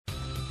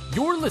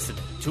You're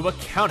listening to a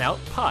Countout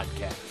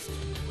Podcast.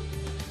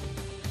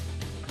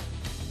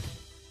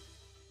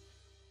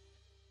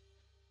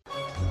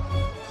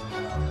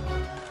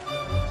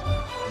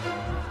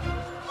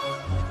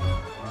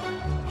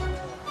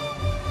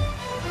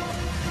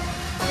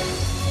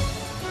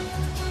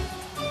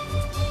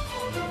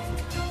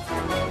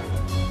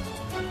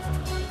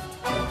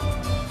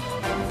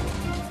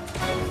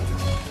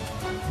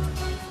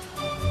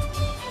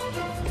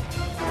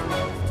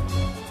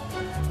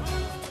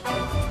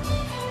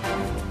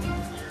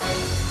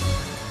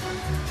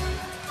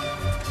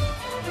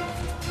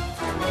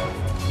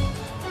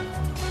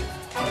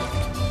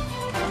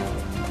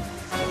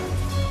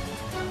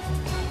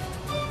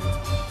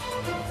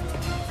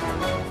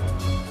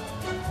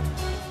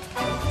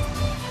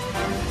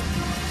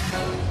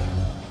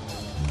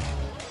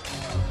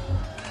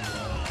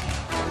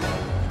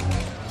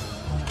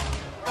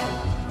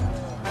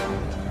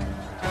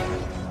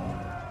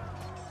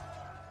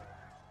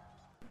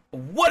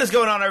 What is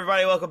going on,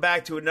 everybody? Welcome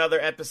back to another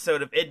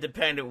episode of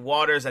Independent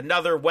Waters.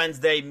 Another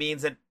Wednesday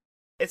means that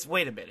it's...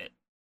 Wait a minute.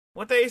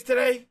 What day is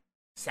today?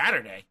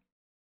 Saturday.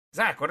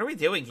 Zach, what are we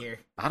doing here?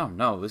 I don't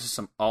know. This is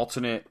some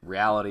alternate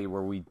reality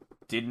where we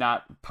did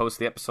not post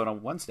the episode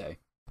on Wednesday.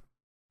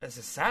 This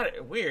is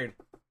Saturday. Weird.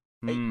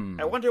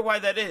 I wonder why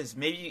that is.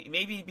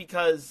 Maybe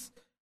because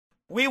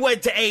we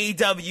went to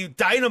AEW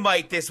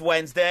Dynamite this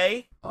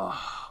Wednesday.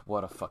 Oh,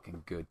 what a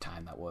fucking good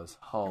time that was.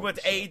 Holy we went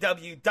to shit.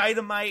 AEW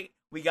Dynamite.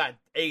 We got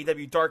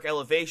AEW Dark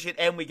Elevation,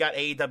 and we got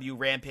AEW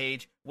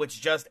Rampage,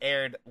 which just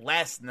aired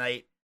last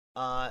night.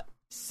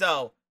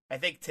 So I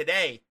think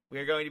today we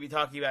are going to be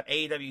talking about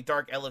AEW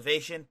Dark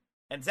Elevation.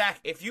 And Zach,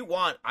 if you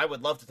want, I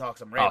would love to talk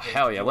some Rampage. Oh,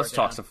 hell yeah. Let's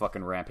talk some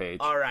fucking Rampage.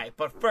 All right,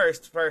 but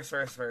first.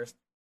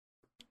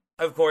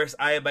 Of course,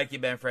 I am Mikey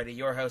Manfredi,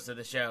 your host of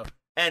the show.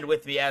 And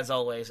with me, as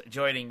always,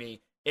 joining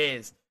me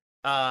is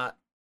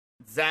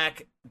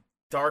Zach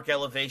Dark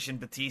Elevation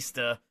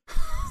Batista.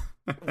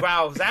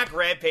 Wow, Zach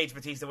Rampage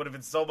Batista would have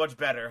been so much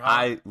better, huh?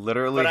 I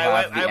literally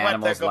have the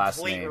animal's last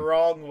I went the name. complete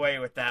wrong way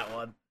with that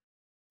one.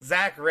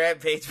 Zach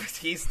Rampage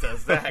Batista.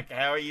 Zach,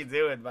 how are you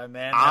doing, my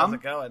man? How's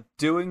it going?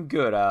 Doing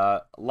good.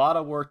 A lot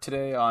of work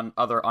today on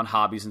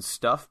hobbies and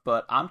stuff,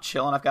 but I'm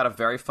chilling. I've got a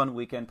very fun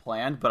weekend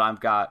planned, but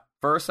I've got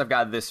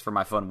this for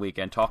my fun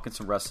weekend, talking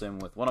some wrestling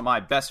with one of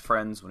my best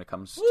friends when it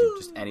comes to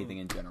just anything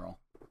in general.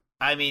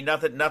 I mean,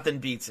 nothing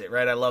beats it,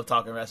 right? I love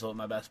talking wrestling with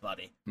my best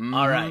buddy. Mm-hmm.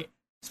 All right.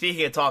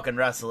 Speaking of talking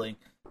wrestling,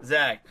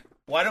 Zach,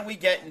 why don't we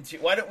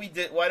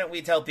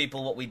tell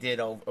people what we did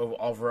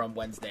over on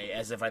Wednesday,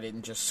 as if I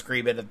didn't just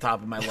scream it at the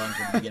top of my lungs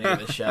at the beginning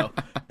of the show,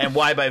 and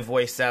why my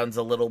voice sounds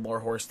a little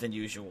more hoarse than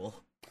usual.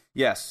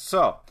 Yes,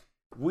 so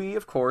we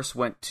of course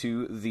went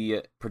to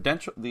the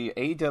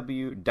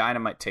AEW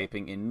Dynamite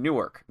taping in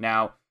Newark.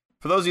 Now,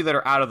 for those of you that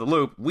are out of the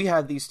loop, we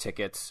had these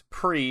tickets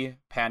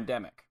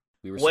pre-pandemic.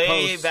 We were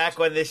way back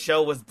when this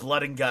show was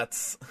blood and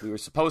guts. We were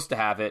supposed to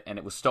have it, and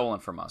it was stolen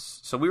from us.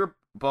 So we were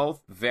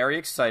both very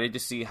excited to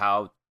see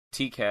how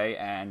TK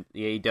and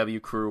the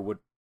AEW crew would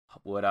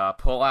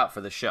pull out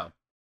for the show.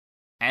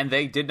 And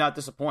they did not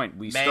disappoint.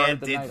 We started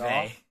the night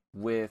off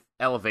with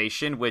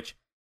Elevation, which,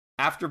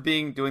 after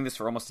doing this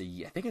for almost a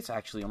year, I think it's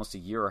actually almost a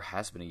year, or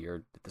has been a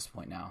year at this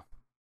point now.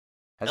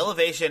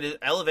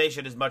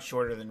 Elevation is much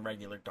shorter than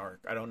regular Dark.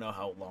 I don't know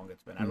how long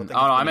it's been. I don't think.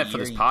 I meant for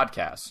this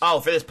podcast. Oh,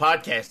 for this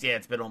podcast, yeah,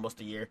 it's been almost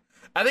a year.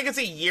 I think it's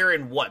a year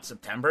in what,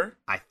 September?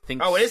 I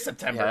think. Oh, it is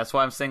September. Yeah, that's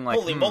why I'm saying like.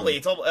 Holy moly!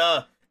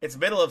 It's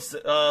middle of.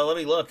 Let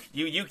me look.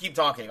 You keep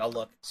talking. I'll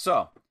look.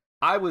 So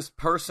I was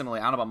personally,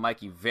 I don't know about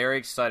Mikey, very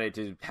excited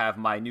to have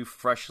my new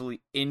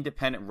freshly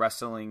independent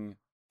wrestling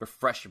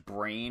refreshed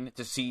brain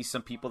to see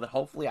some people that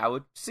hopefully I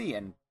would see,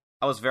 and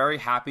I was very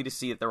happy to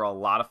see that there were a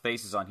lot of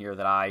faces on here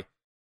that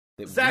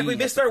Zach, we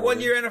missed our 1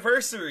 year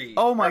anniversary.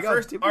 Oh my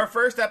God. Our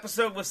first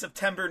episode was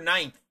September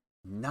 9th.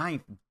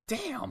 9th?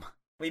 Damn.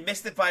 We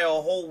missed it by a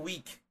whole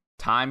week.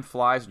 Time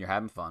flies when you're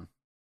having fun.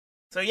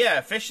 So yeah,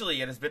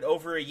 officially it has been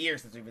over a year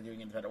since we've been doing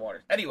Independent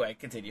Waters. Anyway,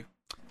 continue.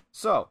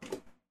 So,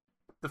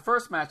 the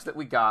first match that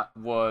we got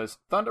was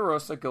Thunder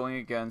Rosa going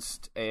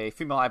against a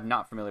female I'm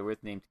not familiar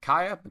with named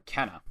Kaya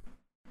McKenna.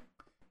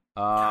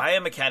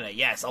 Kaya McKenna,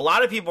 yes. A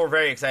lot of people were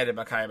very excited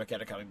about Kaya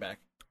McKenna coming back.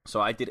 So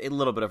I did a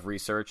little bit of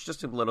research,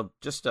 just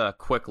a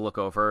quick look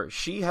over.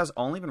 She has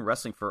only been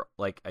wrestling for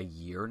like a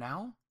year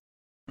now,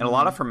 and a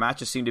lot of her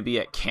matches seem to be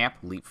at Camp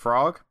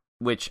Leapfrog,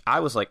 which I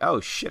was like,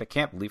 oh shit, a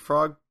Camp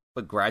Leapfrog,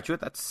 but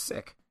graduate, that's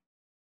sick.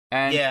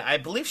 And yeah, I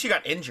believe she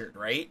got injured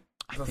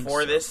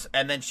before this,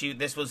 and then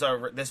this was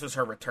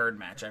her return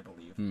match, I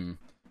believe.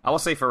 I will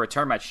say for a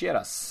return match, she had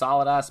a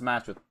solid ass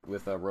match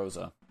with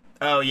Rosa.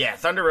 Oh yeah,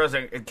 Thunder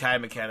Rosa and Kaya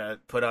McKenna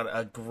put on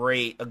a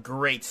great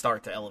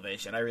start to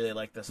Elevation. I really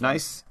like this one.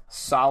 Nice,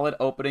 solid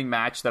opening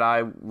match that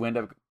I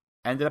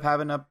ended up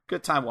having a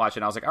good time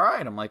watching. I was like, all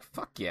right, I'm like,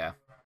 fuck yeah.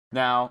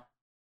 Now,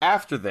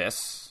 after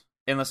this,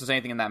 unless there's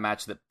anything in that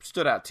match that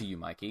stood out to you,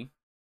 Mikey.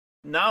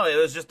 No, it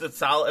was just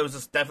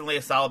definitely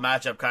a solid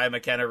matchup. Kaya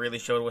McKenna really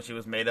showed what she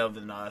was made of,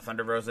 and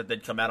Thunder Rosa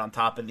did come out on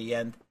top in the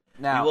end.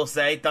 Now, we will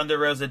say Thunder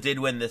Rosa did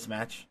win this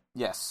match.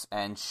 Yes,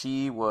 and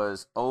she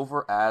was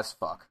over as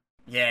fuck.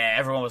 Yeah,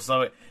 everyone was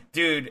so...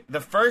 Dude,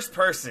 the first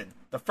wrestler...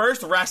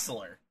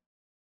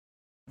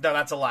 No,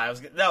 that's a lie.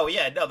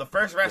 The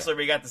first wrestler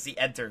we got to see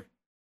enter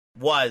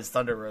was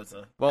Thunder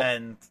Rosa,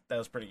 and that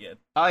was pretty good.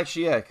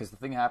 Actually, yeah, because the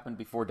thing happened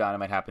before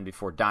Dynamite,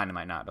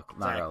 not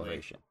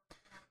Elevation.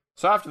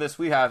 So after this,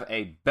 we have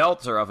a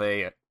belter of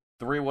a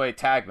 3-way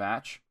tag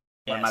match.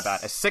 Yes. My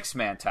bad, a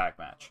 6-man tag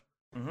match.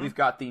 Mm-hmm. We've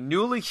got the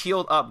newly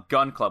healed up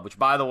Gun Club, which,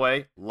 by the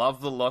way,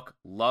 love the look,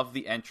 love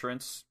the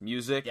entrance,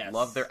 music,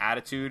 love their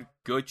attitude,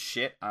 good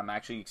shit. I'm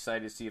actually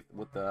excited to see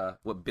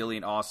what Billy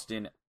and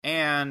Austin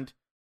and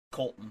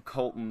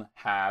Colton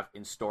have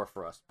in store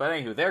for us. But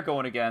anywho, they're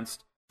going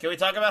against... Can we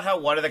talk about how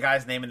one of the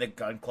guys' name in the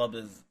Gun Club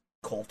is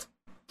Colt?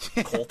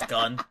 Colt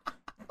Gun.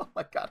 Oh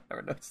my god, I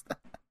never noticed that.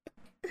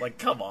 Like,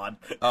 come on.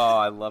 Oh,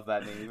 I love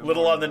that name.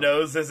 Little on the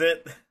nose, is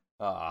it?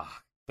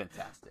 Ah,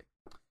 fantastic.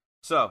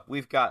 So,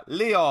 we've got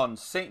Leon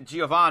St.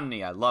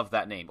 Giovanni, I love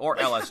that name, or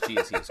LSG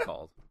as he is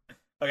called.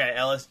 Okay,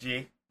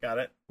 LSG, got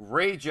it.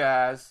 Ray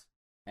Jazz,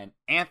 and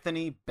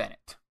Anthony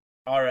Bennett.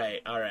 All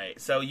right.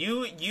 So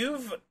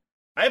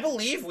I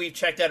believe we've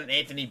checked out an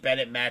Anthony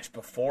Bennett match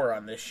before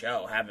on this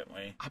show, haven't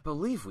we? I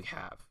believe we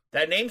have.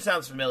 That name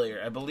sounds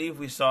familiar. I believe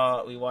we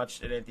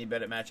watched an Anthony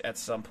Bennett match at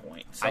some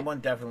point. Someone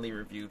definitely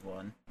reviewed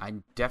one. I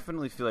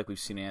definitely feel like we've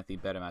seen an Anthony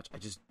Bennett match.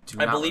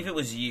 I believe it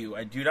was you.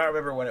 I do not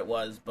remember when it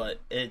was, but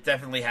it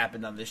definitely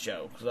happened on this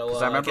show. So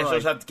I remember,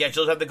 you'll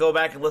have to go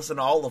back and listen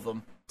to all of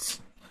them.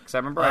 Because I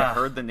remember I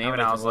heard the name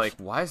and I was like,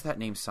 why does that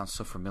name sound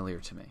so familiar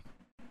to me?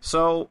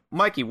 So,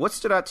 Mikey, what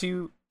stood out to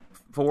you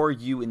for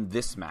you in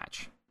this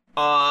match?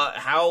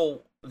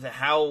 How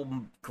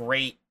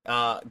great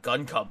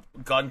Gun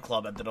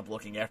Club ended up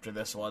looking after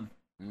this one.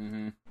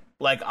 Mm-hmm.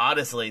 Like,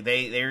 honestly,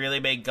 they really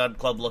made Gun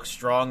Club look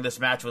strong. This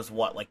match was,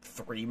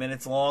 3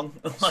 minutes long?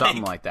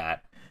 Something like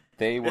that.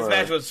 This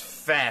match was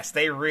fast.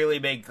 They really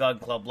made Gun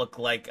Club look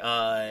like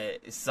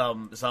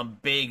some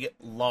big,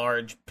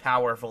 large,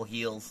 powerful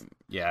heels.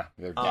 Yeah,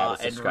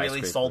 and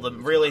really sold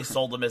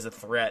them as a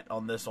threat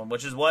on this one,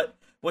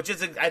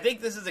 I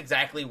think this is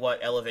exactly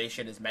what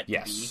Elevation is meant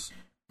to be.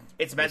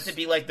 It's meant to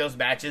be like those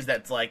matches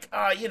that's like,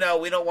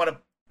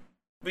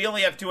 we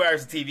only have 2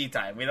 hours of TV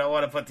time. We don't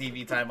want to put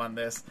TV time on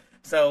this.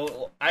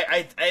 So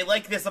I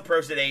like this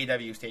approach that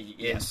AEW is taking.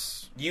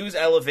 Yes. Use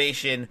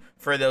Elevation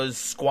for those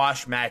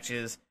squash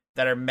matches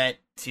that are meant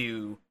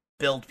to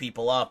build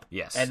people up.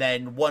 Yes. And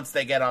then once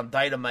they get on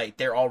Dynamite,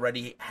 they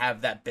already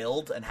have that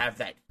build and have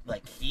that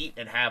heat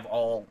and have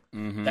all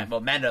that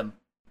momentum.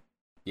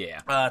 Yeah.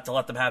 To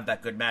let them have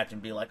that good match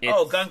and be like,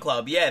 Gun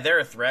Club, yeah, they're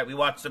a threat. We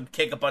watched them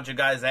kick a bunch of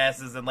guys'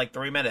 asses in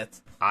 3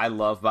 minutes. I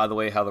love, by the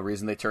way, how the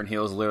reason they turned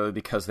heel is literally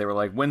because they were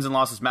like, wins and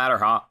losses matter,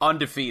 huh?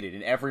 Undefeated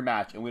in every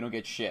match, and we don't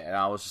get shit. And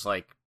I was just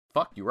like,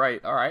 fuck, you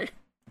right, all right.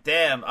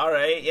 Damn, all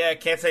right, yeah,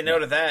 can't say no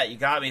to that. You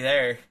got me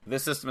there.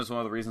 This system is one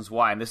of the reasons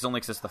why, and this only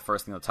exists the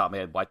first thing on the top of my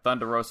head, why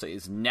Thunder Rosa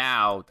is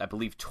now, I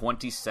believe,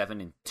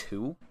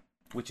 27-2,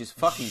 which is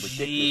fucking ridiculous.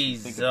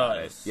 Jesus. Think about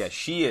it. Yeah,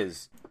 she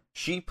is.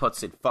 She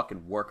puts in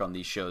fucking work on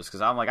these shows,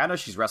 because I'm like, I know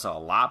she's wrestled a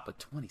lot, but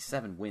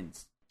 27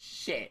 wins.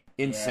 Shit.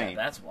 Insane. Yeah,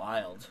 that's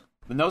wild.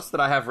 The notes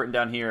that I have written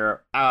down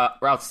here,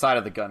 outside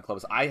of the Gun Club,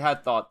 is I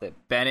had thought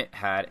that Bennett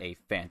had a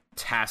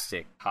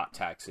fantastic hot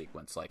tag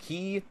sequence. Like,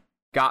 he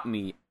got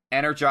me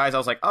energized. I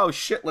was like, oh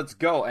shit, let's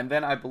go. And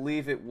then I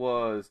believe it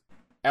was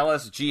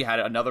LSG had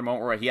another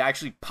moment where he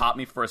actually popped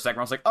me for a second.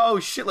 I was like, oh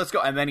shit, let's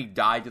go. And then he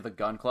died to the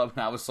Gun Club,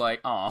 and I was like,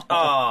 aw.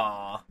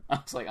 Aw. I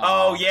was like,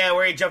 oh yeah,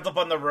 where he jumped up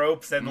on the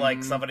ropes and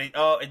somebody.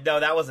 Oh no,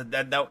 that wasn't.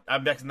 No,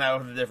 I'm mixing that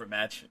with a different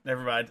match.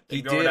 Never mind.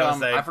 He did.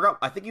 I forgot.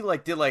 I think he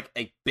did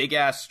a big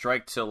ass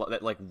strike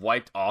that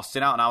wiped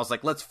Austin out, and I was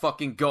like, let's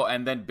fucking go.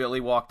 And then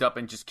Billy walked up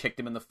and just kicked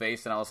him in the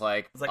face, and I was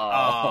like,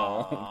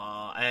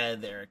 oh.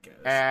 And there it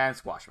goes. And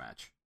squash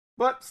match,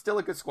 but still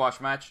a good squash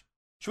match.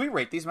 Should we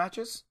rate these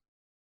matches?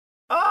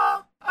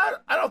 I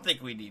don't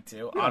think we need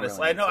to.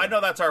 Honestly, I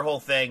know that's our whole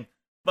thing,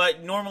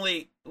 but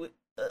normally,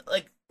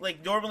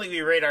 normally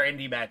we rate our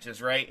indie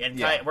matches, right? And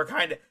we're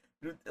kind of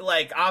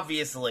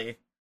obviously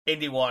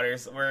indie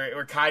waters.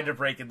 We're kind of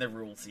breaking the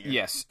rules here.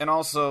 Yes, and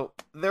also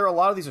a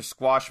lot of these are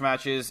squash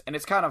matches, and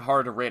it's kind of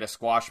hard to rate a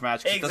squash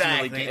match.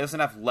 Exactly, it doesn't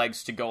have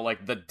legs to go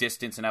the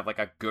distance and have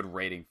a good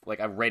rating,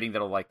 a rating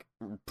that'll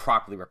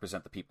properly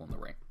represent the people in the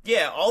ring.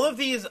 Yeah, all of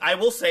these. I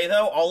will say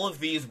though, all of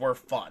these were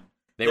fun.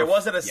 There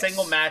wasn't a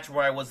single match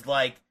where I was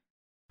like,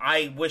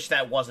 I wish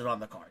that wasn't on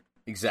the card.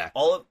 Exactly.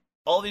 All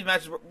of these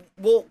matches were,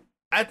 well,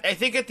 I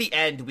think at the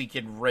end we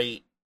can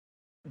rate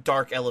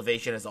Dark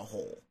Elevation as a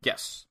whole.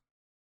 Yes.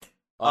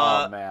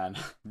 Oh man.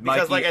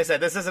 Because like I said,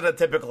 this isn't a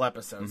typical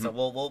episode, so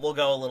we'll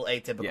go a little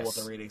atypical with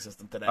the rating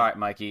system today. All right,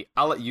 Mikey,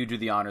 I'll let you do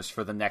the honors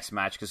for the next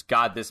match because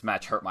God, this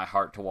match hurt my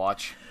heart to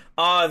watch.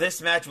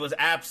 This match was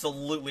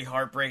absolutely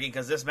heartbreaking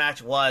because this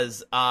match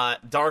was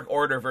Dark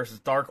Order versus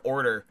Dark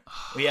Order.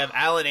 We have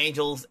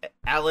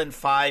Alan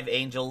 5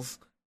 Angels,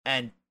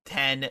 and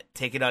 10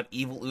 taking on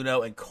Evil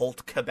Uno and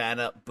Colt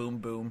Cabana. Boom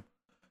Boom.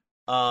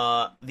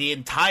 The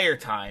entire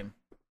time,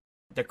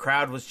 the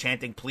crowd was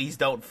chanting, "Please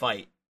don't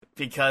fight,"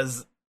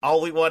 because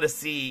all we want to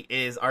see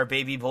is our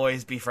baby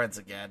boys be friends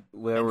again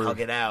and hug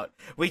it out.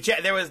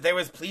 There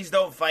was please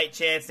don't fight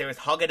chants. There was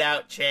hug it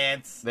out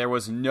chants. There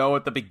was no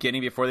at the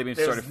beginning before they even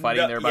started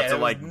fighting. They were about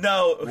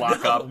to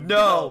lock up.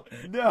 No.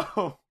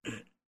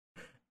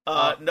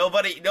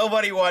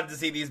 Nobody wanted to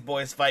see these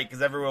boys fight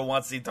because everyone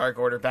wants to see Dark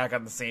Order back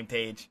on the same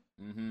page.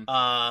 Mm-hmm.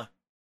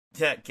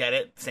 Get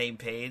it? Same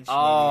page.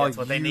 Oh, maybe that's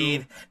what they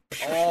need.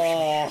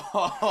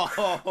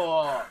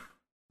 Oh,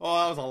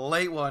 that was a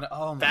late one.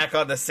 Oh, my. Back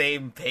on the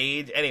same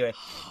page. Anyway,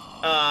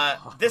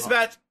 this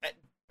match,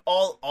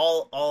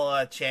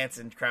 all chants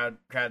and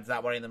crowds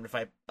not wanting them to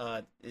fight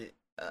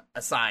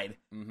aside,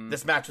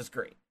 this match was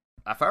great.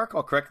 If I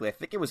recall correctly, I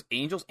think it was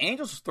Angels.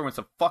 Angels was throwing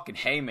some fucking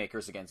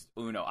haymakers against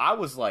Uno. I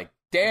was like,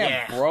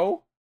 damn,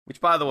 bro. Which,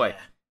 by the way,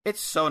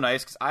 it's so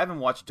nice because I haven't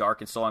watched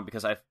Dark in so long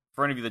because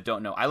for any of you that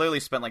don't know, I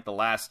literally spent like the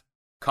last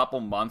couple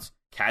months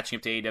catching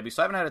up to AEW,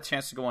 so I haven't had a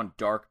chance to go on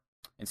Dark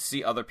and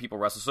see other people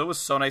wrestle. So it was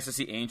so nice to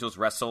see Angels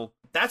wrestle.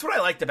 That's what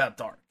I liked about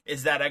Dark,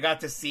 is that I got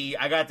to see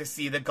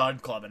the Gun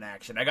Club in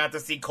action. I got to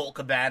see Colt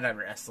Cabana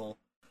wrestle.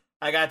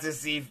 I got to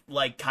see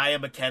like Kaya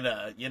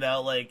McKenna,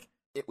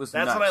 it was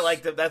that's nice. what I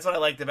liked. That's what I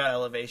liked about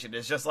Elevation.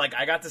 It's just like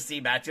I got to see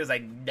matches I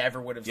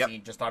never would have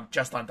seen just on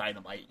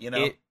Dynamite.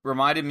 It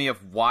reminded me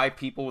of why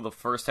people the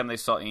first time they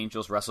saw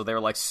Angels wrestle, they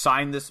were like,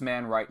 "Sign this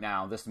man right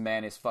now. This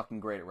man is fucking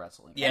great at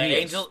wrestling." Yeah,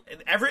 Angel.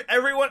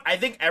 Everyone. I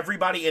think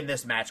everybody in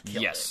this match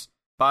killed it.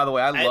 By the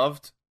way, I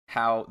loved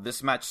how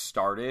this match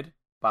started.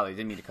 By the way, I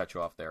didn't mean to cut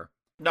you off there.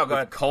 No, go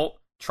ahead. Colt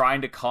trying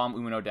to calm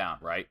Uno down,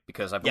 right?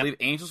 Because I believe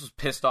Angels was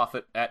pissed off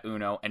at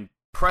Uno, and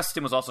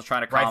Preston was also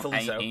trying to calm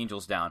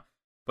Angels down.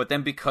 But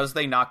then because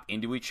they knocked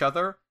into each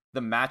other,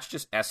 the match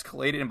just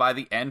escalated, and by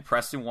the end,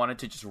 Preston wanted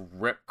to just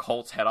rip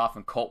Colt's head off,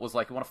 and Colt was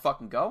like, "You want to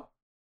fucking go?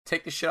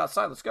 Take this shit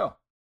outside, let's go."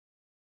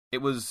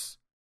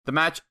 The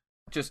match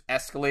just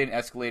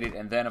escalated,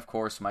 and then, of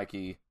course,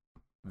 Mikey,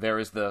 there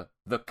is the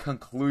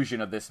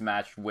conclusion of this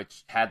match,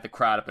 which had the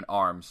crowd up in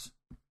arms.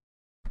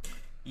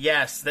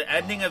 Yes, the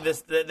ending of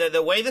this,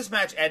 the way this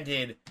match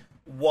ended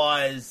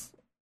was,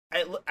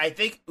 I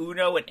think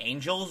Uno and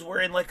Angels were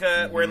in like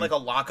a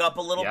lockup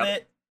a little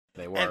bit.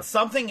 They were. And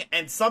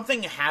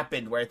something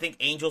happened where I think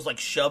Angels like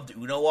shoved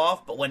Uno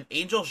off, but when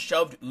Angels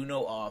shoved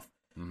Uno off,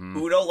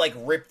 Uno like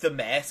ripped the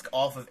mask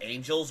off of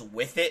Angels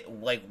with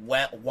it, like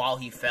while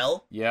he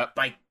fell. Yep.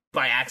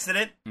 By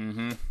accident.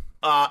 Mm-hmm.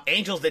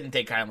 Angels didn't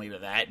take kindly to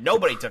that.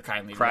 Nobody took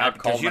kindly to Crowd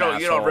that because you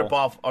called don't rip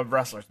off a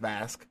wrestler's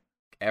mask.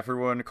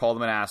 Everyone called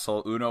him an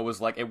asshole. Uno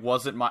was like, "It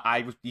wasn't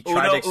my." He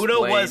tried to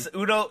explain.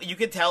 Uno. You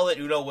could tell that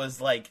Uno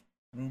was like,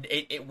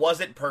 it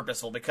wasn't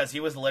purposeful because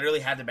he was literally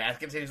had the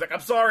mask and he was like, "I'm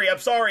sorry."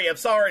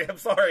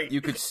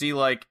 You could see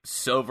like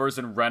Silvers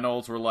and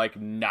Reynolds were like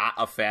not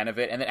a fan of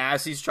it, and then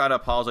as he's trying to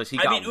apologize,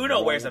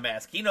 Uno wears a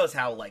mask. He knows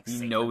how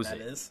he knows that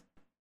it is.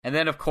 And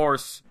then of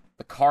course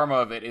the karma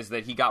of it is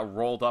that he got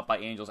rolled up by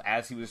Angels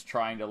as he was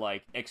trying to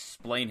like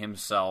explain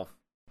himself.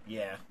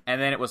 Yeah.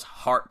 And then it was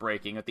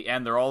heartbreaking. At the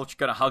end, they're all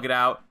gonna hug it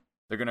out.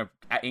 They're gonna.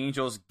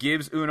 Angels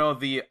gives Uno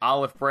the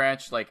olive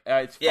branch. Like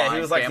it's fine. Yeah, he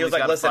was like,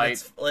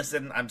 Family's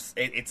listen,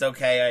 it's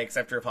okay. I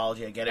accept your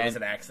apology. I get it was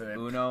an accident.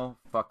 Uno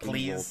fucking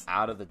rolled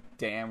out of the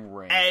damn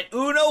ring. And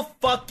Uno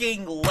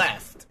fucking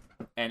left.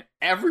 And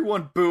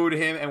everyone booed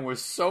him and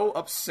was so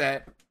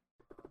upset.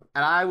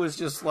 And I was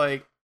just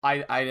like,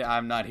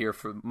 I'm not here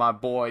for my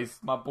boys.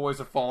 My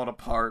boys are falling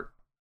apart.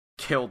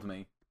 Killed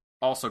me.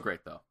 Also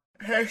great though.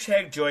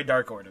 Hashtag join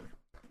Dark Order.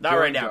 Not Join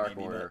right now, Dark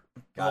maybe, Order.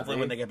 but hopefully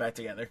when they get back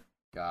together.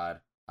 God.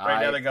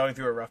 Right now they're going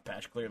through a rough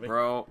patch, clearly.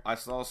 Bro, I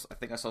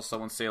think I saw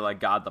someone say, like,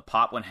 God, the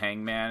pop when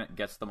Hangman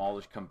gets them all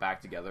to come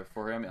back together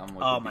for him. I'm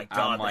like, oh my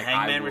God, the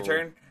Hangman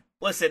return?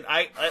 Listen,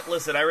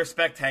 I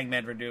respect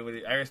Hangman for doing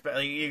it.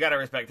 You gotta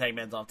respect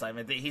Hangman's off time.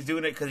 He's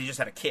doing it because he just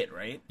had a kid,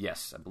 right?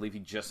 Yes, I believe he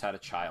just had a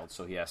child,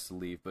 so he has to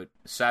leave. But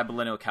Sad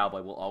Millennial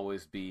Cowboy will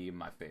always be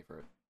my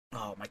favorite.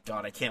 Oh my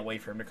God, I can't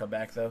wait for him to come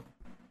back, though.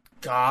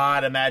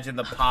 God, imagine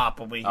the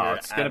pop when we hear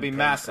it's going to be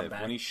massive.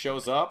 When he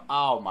shows up,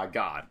 oh my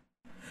God.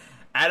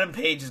 Adam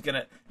Page is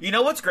gonna. You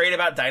know what's great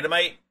about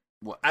Dynamite?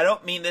 What? I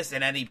don't mean this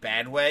in any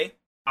bad way.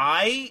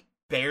 I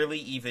barely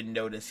even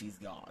notice he's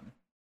gone,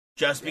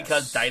 just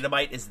because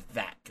Dynamite is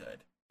that good,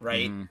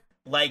 right? Mm-hmm.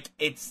 Like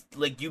it's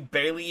like you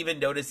barely even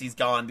notice he's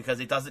gone because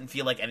it doesn't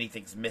feel like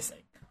anything's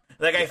missing.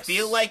 Like I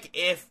feel like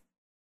if,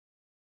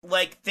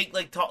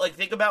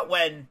 think about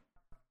when,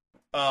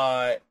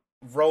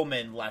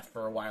 Roman left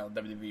for a while in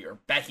WWE, or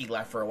Becky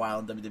left for a while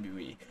in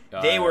WWE.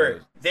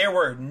 There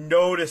were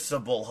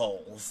noticeable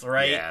holes,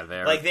 right? Yeah,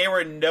 they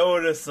were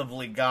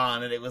noticeably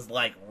gone, and it was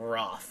like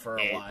rough for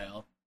a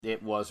while.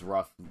 It was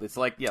rough. It's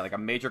like like a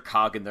major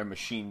cog in their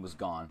machine was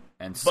gone,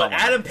 But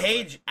Adam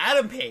Page,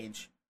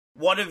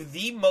 one of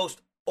the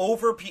most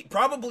over,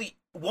 probably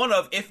one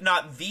of, if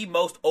not the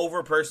most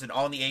over person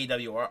on the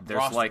AEW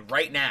roster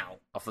right now.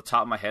 Off the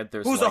top of my head,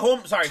 there's who's a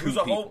home,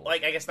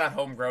 like I guess not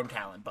homegrown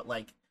talent, but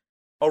like.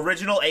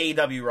 Original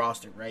AEW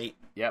roster, right?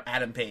 Yep.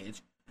 Adam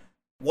Page.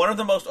 One of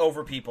the most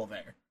over people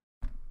there.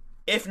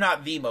 If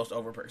not the most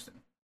over person.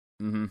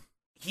 Mm-hmm.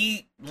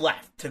 He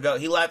left to go.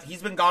 He left.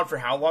 He's been gone for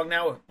how long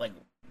now? Like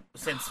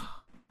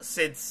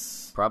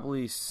since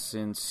Probably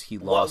since he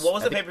what lost.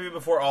 was the pay-per-view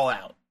before All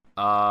Out?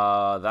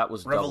 That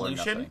was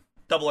Revolution?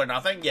 Double or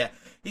Nothing? Yeah.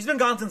 He's been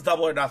gone since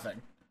Double or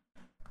Nothing.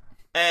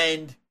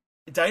 And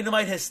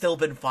Dynamite has still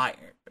been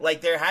fire.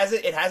 Like, it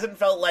hasn't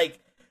felt like,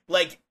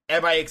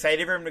 am I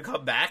excited for him to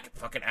come back?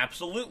 Fucking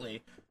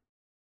absolutely.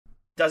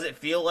 Does it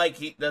feel like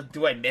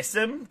do I miss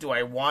him? Do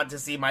I want to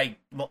see my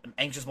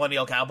anxious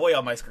millennial cowboy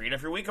on my screen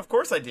every week? Of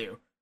course I do.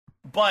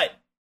 But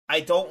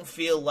I don't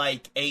feel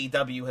like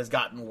AEW has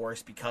gotten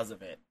worse because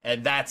of it.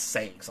 And that's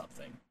saying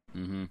something.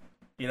 Mm-hmm.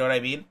 You know what I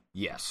mean?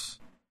 Yes.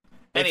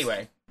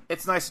 Anyway.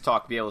 It's nice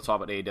to be able to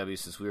talk about AEW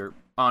since we were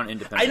on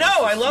independent. I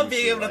know, I love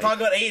being able to talk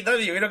about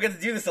AEW. We don't get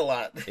to do this a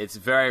lot. It's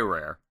very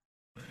rare.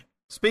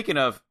 Speaking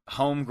of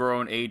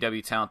homegrown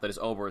AEW talent that is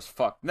over as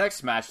fuck,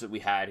 next match that we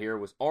had here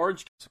was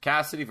Orange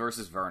Cassidy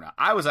versus Verna.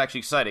 I was actually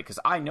excited because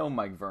I know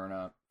Mike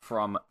Verna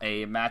from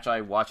a match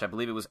I watched. I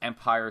believe it was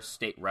Empire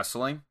State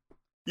Wrestling.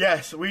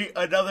 Yes,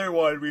 another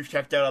one we've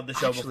checked out on the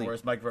show before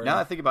is Mike Verna. Now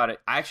that I think about it,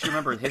 I actually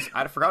remember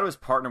I forgot who his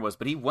partner was,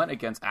 but he went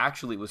against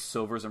it was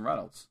Silvers and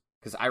Reynolds.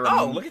 Because I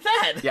remember, look at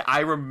that! Yeah,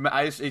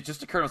 it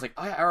just occurred. I was like,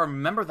 I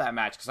remember that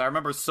match because I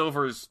remember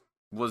Silvers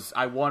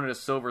I wanted a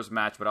Silvers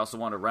match, but I also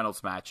wanted a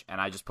Reynolds match, and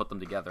I just put them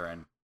together,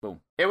 and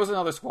boom, it was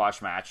another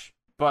squash match.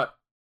 But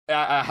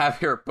I have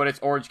here, but it's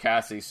Orange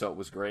Cassidy, so it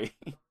was great.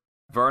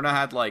 Verna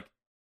had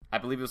I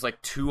believe it was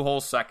 2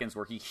 whole seconds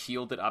where he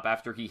healed it up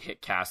after he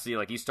hit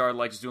Cassidy. He started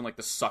just doing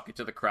the suck it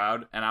to the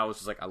crowd, and I was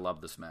just I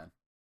love this man.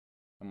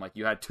 I'm like,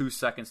 you had 2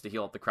 seconds to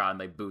heal up the crowd, and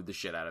they booed the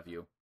shit out of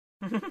you.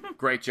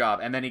 Great job.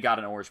 And then he got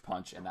an orange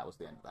punch, and that was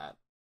the end of that.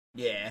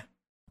 Yeah.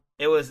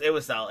 It was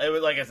solid. It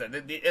was, like I said,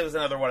 it was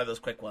another one of those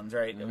quick ones,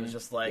 right? It was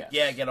just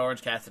get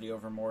Orange Cassidy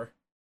over more.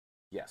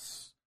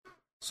 Yes.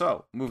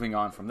 So, moving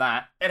on from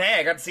that. And hey,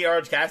 I got to see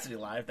Orange Cassidy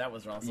live. That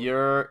was awesome.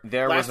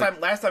 Last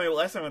time we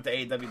went to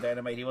AEW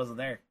Dynamite, he wasn't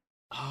there.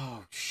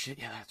 Oh, shit.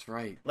 Yeah, that's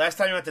right. Last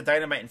time we went to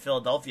Dynamite in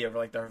Philadelphia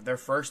for their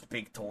first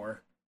big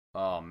tour.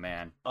 Oh,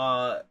 man.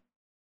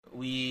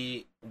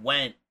 We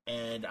went,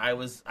 and I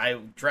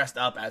dressed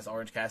up as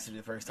Orange Cassidy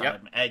the first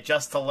time,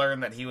 just to learn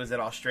that he was in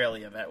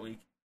Australia that week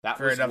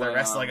for another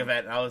wrestling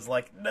event. And I was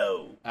like,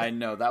 no. I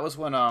know that was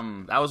when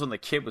the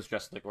kid was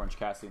dressed like Orange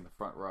Cassidy in the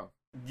front row.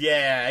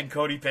 Yeah, and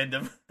Cody pinned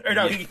him. Or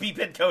no, he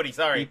pinned Cody.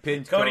 Sorry, he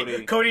pinned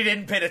Cody. Cody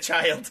didn't pin a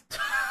child.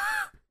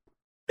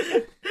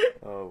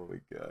 Oh my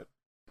god.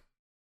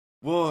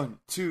 1,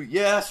 2,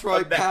 yeah, that's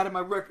right. Patting my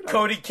record.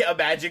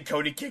 Imagine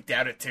Cody kicked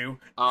out at 2.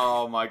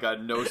 Oh my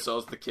god, no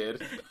sells the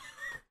kid.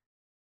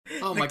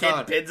 Oh my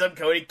god. The kid pins him,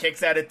 Cody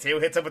kicks out at 2,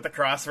 hits him with the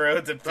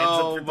crossroads, and pins him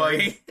for 3. Oh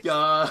my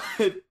god.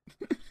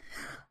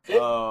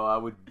 Oh, I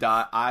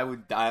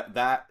would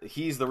die.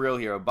 He's the real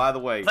hero. By the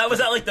way, that was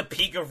at the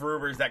peak of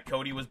rumors that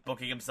Cody was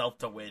booking himself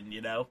to win,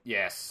 you know?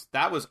 Yes.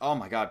 That was, oh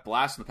my god,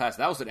 blast in the past.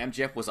 That was when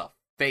MJF was a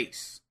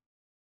face.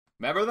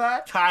 Remember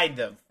that? Kind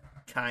of.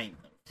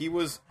 He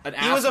was an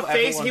asshole. He was a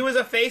face. Everyone... He was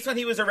a face when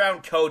he was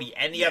around Cody.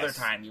 Any other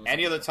time,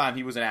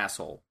 he was an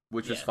asshole,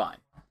 which was fine.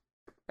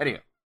 Anyway,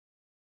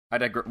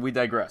 we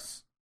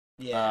digress.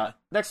 Yeah.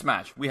 Next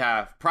match, we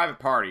have Private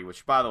Party,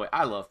 which, by the way,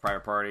 I love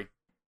Private Party.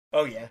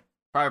 Oh yeah,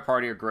 Private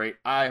Party are great.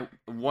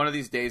 One of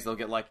these days they'll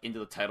get into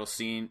the title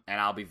scene,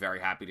 and I'll be very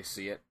happy to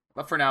see it.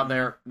 But for now,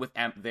 they're with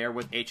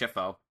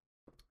HFO.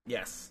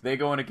 Yes. They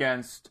going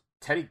against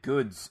Teddy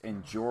Goods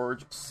and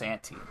George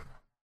Santi.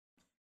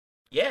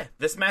 Yeah,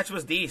 this match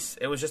was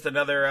decent. It was just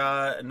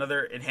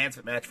another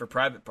enhancement match for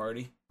Private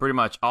Party. Pretty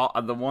much.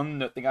 The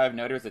one thing I've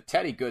noticed is that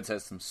Teddy Goods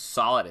has some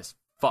solid as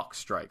fuck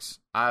strikes.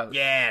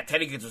 Yeah,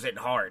 Teddy Goods was hitting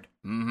hard.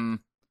 Mm-hmm.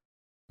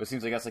 But it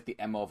seems like that's the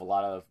MO of a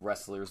lot of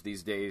wrestlers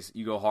these days.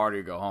 You go hard or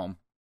you go home.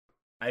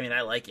 I mean,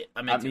 I like it.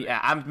 I'm into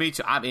it. Me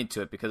too. I'm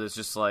into it because it's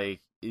just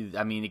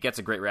it gets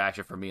a great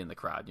reaction from me in the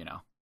crowd, you know.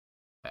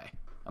 Hey,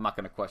 I'm not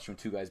going to question when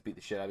 2 guys beat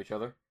the shit out of each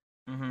other.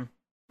 Mm-hmm.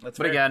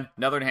 But again,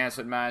 another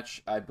enhancement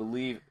match. I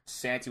believe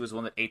Santi was the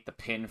one that ate the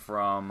pin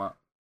from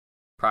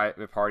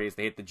Private Parties.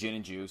 They ate the gin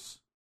and juice.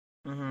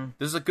 Mm-hmm.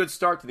 This is a good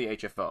start to the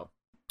HFO.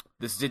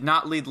 This did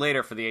not lead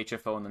later for the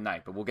HFO in the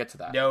night, but we'll get to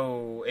that.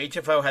 No,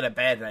 HFO had a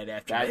bad night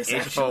after this.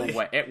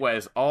 It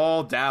was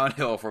all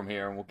downhill from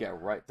here, and we'll get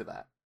right to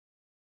that.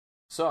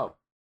 So,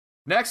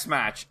 next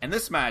match, and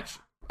this match,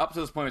 up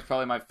to this point, is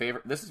probably my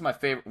favorite. This is my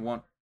favorite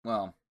one.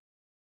 Well,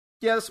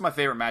 yeah, this is my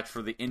favorite match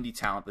for the indie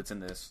talent that's in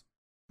this.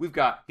 We've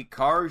got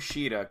Hikaru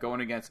Shida going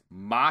against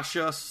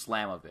Masha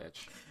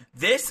Slamovich.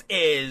 This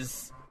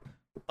is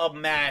a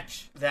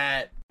match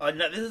that...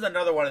 this is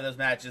another one of those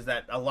matches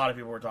that a lot of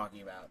people were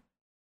talking about.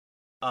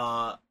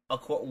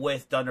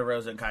 With Thunder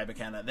Rosa and Kai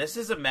McKenna. This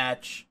is a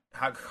match...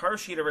 Hikaru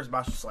Shida versus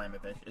Masha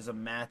Slamovich is a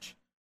match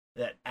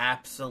that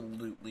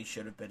absolutely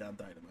should have been on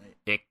Dynamite.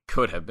 It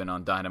could have been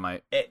on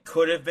Dynamite. It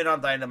could have been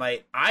on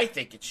Dynamite. I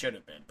think it should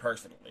have been,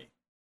 personally.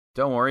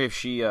 Don't worry if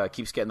she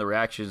keeps getting the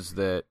reactions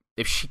that...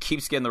 If she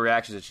keeps getting the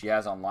reactions that she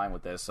has online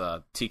with this,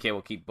 TK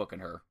will keep booking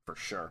her, for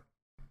sure.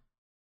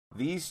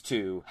 These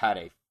two had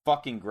a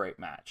fucking great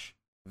match.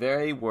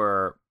 They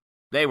were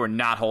They were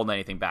not holding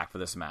anything back for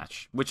this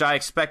match, which I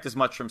expect as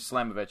much from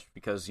Slamovich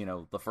because, you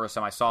know, the first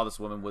time I saw this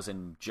woman was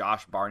in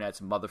Josh Barnett's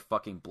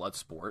motherfucking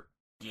Bloodsport.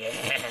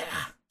 Yeah.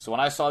 So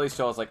when I saw these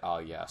two, I was like, oh,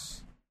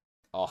 yes.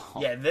 Oh.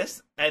 Yeah,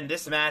 this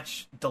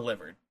match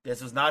delivered.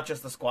 This was not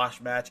just a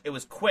squash match. It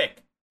was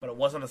quick, but it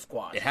wasn't a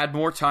squash. It had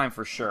more time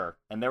for sure.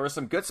 And there were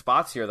some good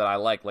spots here that I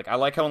like. Like, I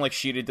like how when, like,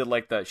 Shida did,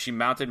 like, she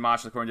mounted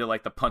Masha in the corner and did,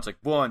 like, the punch, like,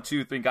 1,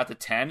 2, 3, and got to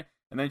 10.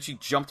 And then she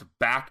jumped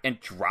back and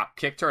drop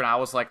kicked her, and I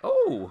was like,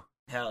 oh.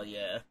 Hell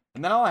yeah.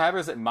 And then all I have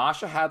is that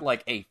Masha had,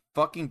 like, a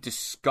fucking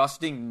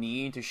disgusting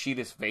knee into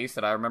Shida's face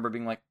that I remember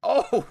being like,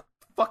 oh,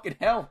 fucking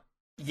hell.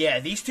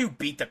 Yeah, these two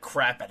beat the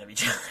crap out of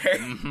each other.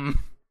 Mm-hmm.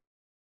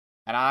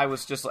 And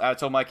I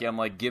told Mikey, I'm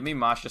like, give me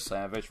Masha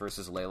Slamovich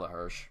versus Layla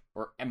Hirsch.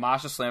 Or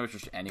Masha Slamovich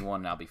versus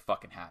anyone, and I'll be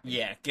fucking happy.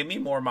 Yeah, give me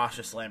more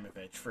Masha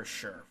Slamovich, for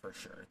sure.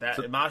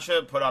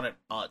 Masha put on an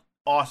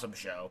awesome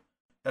show.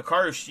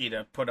 Hikaru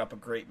Shida put up a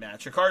great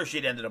match. Hikaru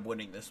Shida ended up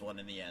winning this one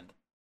in the end.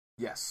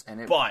 Yes, and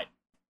it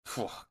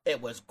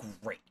was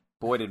great.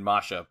 Boy, did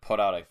Masha put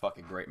out a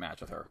fucking great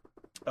match with her.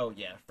 Oh,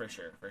 yeah, for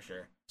sure.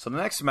 So the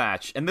next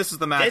match, and this is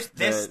the match...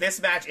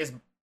 This match is...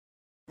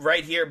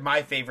 Right here,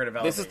 my favorite of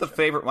Elevation. This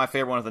is my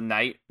favorite one of the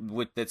night.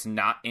 That's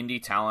not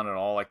indie talent at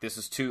all. Like, this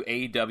is two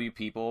AEW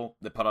people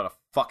that put out a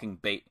fucking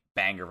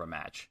banger of a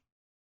match.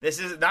 This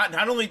is not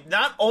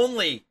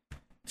only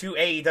two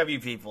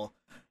AEW people.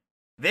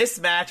 This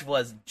match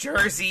was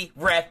Jersey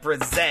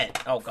represent.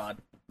 Oh God,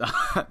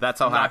 that's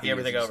how happy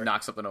everything over.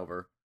 Knock something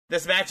over.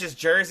 This match is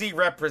Jersey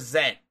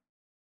represent.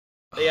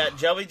 They got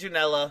Joey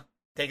Janela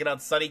taking on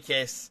Sonny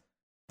Kiss,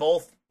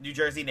 both New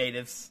Jersey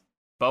natives.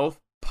 Both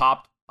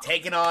popped.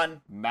 Taking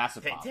on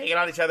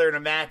each other in a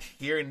match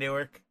here in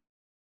Newark.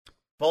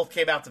 Both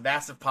came out to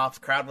massive pops.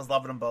 Crowd was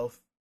loving them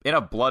both. In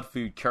a blood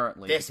feud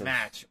currently. This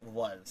match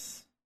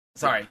was...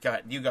 Sorry, go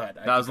ahead. You go ahead.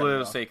 I was literally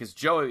going to say, because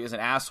Joey is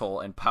an asshole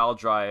and pile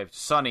drived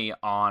Sonny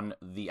on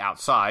the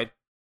outside.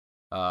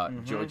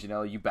 Joey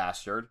Janela, you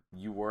bastard.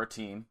 You were a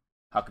team.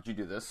 How could you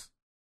do this?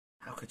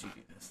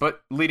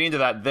 But leading into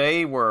that,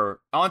 they were...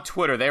 On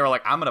Twitter, they were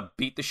like, I'm going to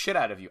beat the shit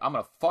out of you. I'm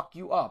going to fuck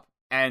you up.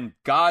 And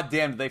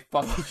goddamn, did they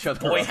fuck each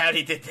other Boy, up.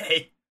 howdy did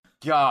they.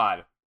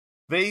 God.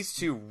 These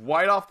two,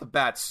 right off the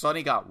bat,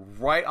 Sonny got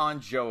right on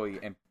Joey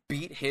and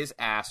beat his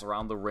ass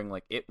around the ring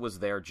like it was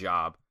their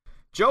job.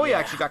 Joey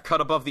actually got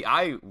cut above the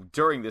eye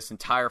during this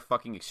entire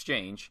fucking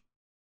exchange,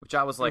 which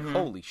I was like,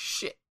 holy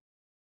shit.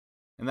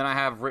 And then I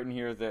have written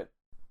here that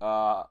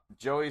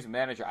Joey's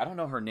manager, I don't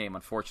know her name,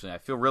 unfortunately. I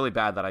feel really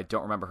bad that I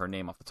don't remember her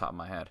name off the top of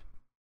my head.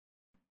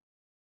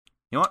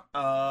 You know what?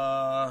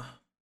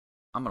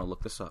 I'm going to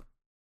look this up.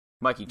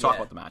 Mikey, talk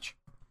about the match.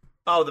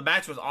 Oh, the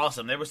match was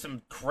awesome. There were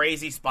some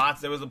crazy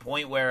spots. There was a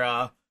point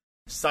where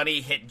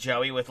Sonny hit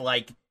Joey with,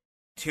 like,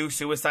 2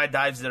 suicide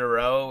dives in a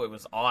row. It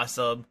was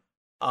awesome.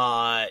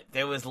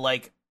 There was,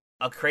 like,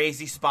 a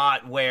crazy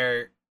spot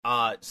where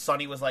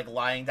Sonny was, like,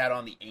 lying down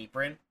on the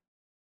apron.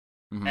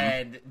 Mm-hmm.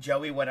 And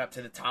Joey went up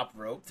to the top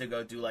rope to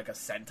go do, like, a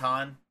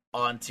senton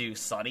onto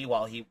Sonny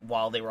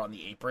while they were on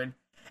the apron.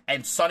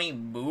 And Sonny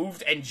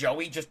moved, and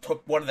Joey just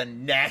took one of the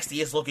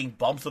nastiest-looking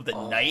bumps of the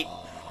night.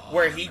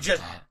 Where he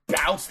just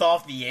bounced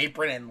off the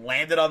apron and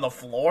landed on the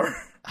floor.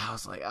 I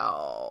was like,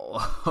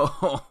 oh.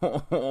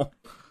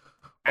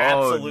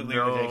 Absolutely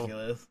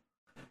ridiculous.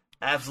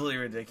 Absolutely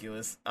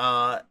ridiculous.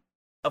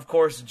 Of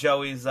course,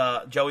 Joey's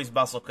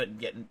muscle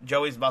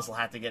Joey's muscle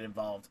had to get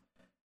involved.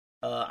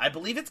 I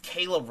believe it's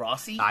Kayla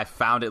Rossi. I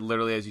found it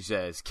literally as you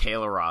said. It's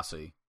Kayla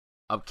Rossi.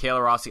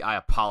 Kayla Rossi, I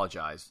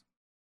apologize.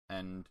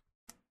 And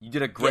you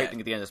did a great thing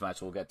at the end of this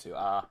match we'll get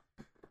to.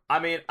 I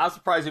mean, I'm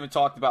surprised you even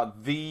talked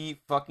about the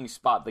fucking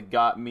spot that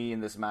got me in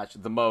this match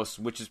the most,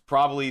 which is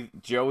probably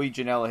Joey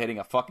Janela hitting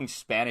a fucking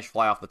Spanish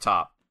fly off the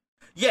top.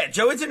 Yeah,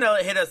 Joey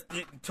Janela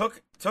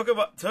took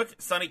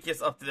Sonny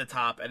Kiss up to the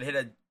top and hit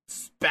a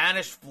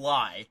Spanish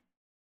fly.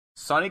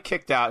 Sonny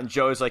kicked out, and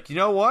Joey's like, you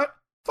know what?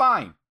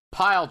 Fine.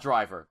 Pile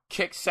driver.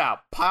 Kicks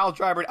out. Pile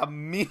driver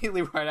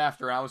immediately right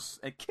after.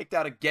 And kicked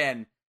out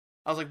again.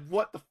 I was like,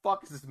 what the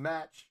fuck is this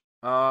match?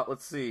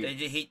 Let's see.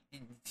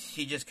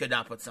 He just could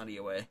not put Sonny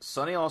away.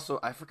 Sonny also,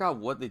 I forgot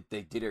what they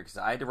did here because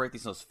I had to write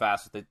these notes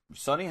fast.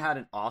 Sonny had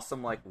an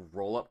awesome like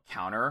roll up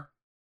counter,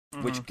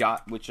 which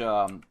got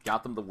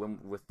them the win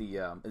with the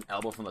an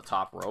elbow from the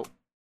top rope.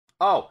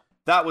 Oh,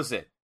 that was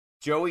it.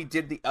 Joey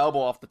did the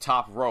elbow off the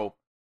top rope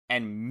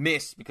and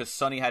missed because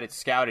Sonny had it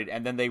scouted,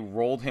 and then they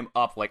rolled him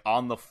up like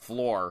on the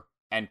floor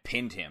and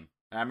pinned him.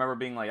 And I remember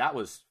being like, that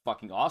was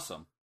fucking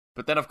awesome.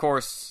 But then, of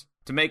course,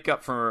 to make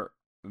up for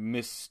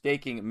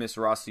mistaking Miss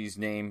Rossi's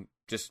name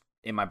just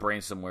in my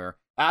brain somewhere.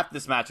 After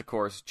this match, of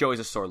course, Joey's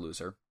a sore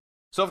loser.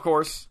 So, of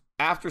course,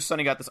 after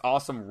Sonny got this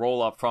awesome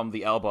roll-up from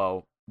the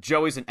elbow,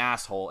 Joey's an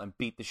asshole and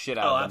beat the shit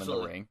out of them in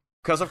the ring.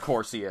 Because, of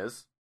course, he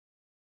is.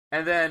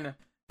 And then...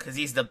 Because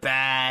he's the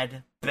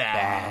bad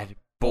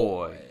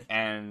boy.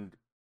 And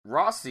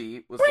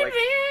Rossi was like...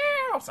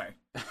 Oh, sorry.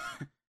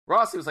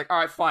 Rossi was like, all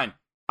right, fine.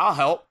 I'll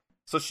help.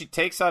 So she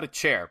takes out a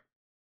chair.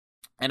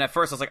 And at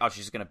first I was like, oh,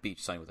 she's going to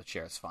beat Sonny with a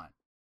chair. It's fine.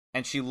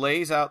 And she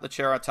lays out the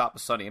chair on top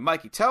of Sonny. And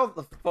Mikey, tell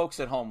the folks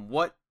at home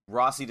what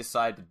Rossi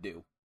decide to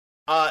do?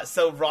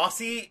 So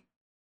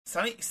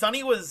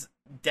Sonny was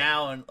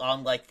down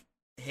on like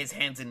his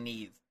hands and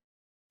knees,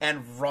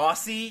 and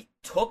Rossi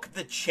took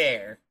the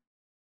chair,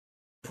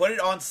 put it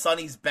on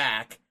Sonny's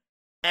back,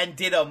 and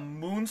did a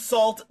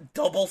moonsault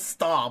double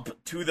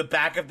stomp to the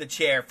back of the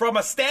chair from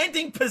a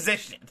standing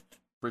position.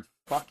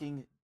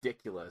 Fucking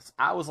ridiculous.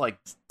 I was like,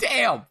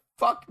 damn,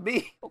 fuck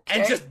me. Okay.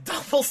 And just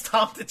double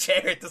stomped the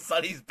chair to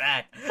Sonny's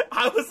back.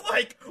 I was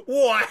like,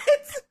 what?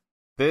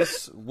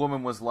 This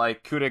woman was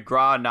like, coup de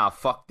grace, nah,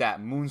 fuck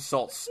that.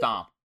 Moonsault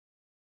stomp.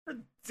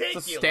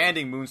 Ridiculous. It's a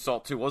standing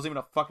moonsault, too. It wasn't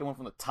even a fucking one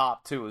from the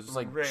top, too. It was just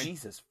like,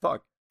 Jesus,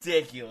 fuck.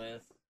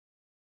 Ridiculous.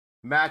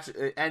 Match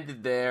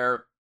ended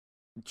there.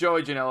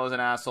 Joey Janela's an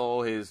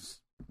asshole. His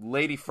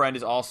lady friend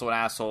is also an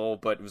asshole,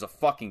 but it was a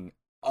fucking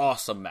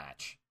awesome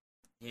match.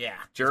 Yeah.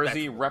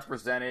 Jersey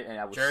represented, and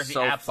I was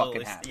so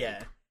fucking happy.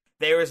 Yeah.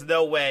 There was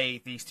no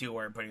way these two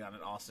weren't putting on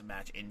an awesome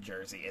match in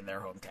Jersey, in their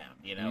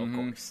hometown. You know,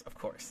 of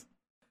course.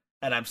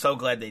 And I'm so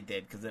glad they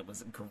did, because it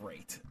was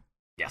great.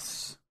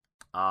 Yes.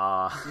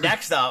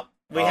 Next up,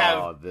 we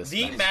have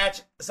the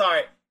match.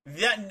 Sorry,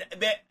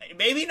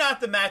 maybe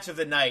not the match of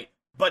the night,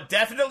 but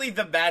definitely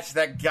the match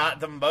that got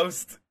the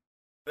most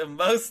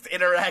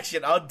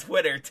interaction on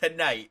Twitter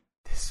tonight.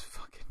 This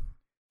fucking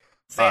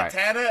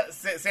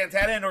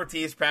Santana and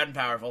Ortiz, Proud and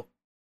Powerful,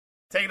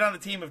 taking on the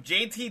team of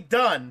JT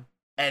Dunn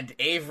and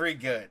Avery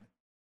Good.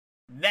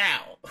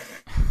 Now,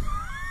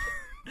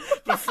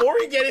 before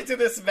we get into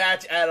this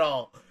match at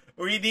all,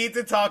 we need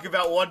to talk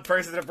about one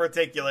person in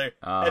particular,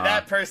 and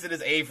that person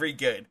is Avery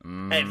Good.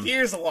 And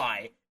here's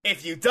why.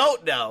 If you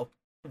don't know,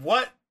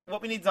 what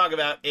we need to talk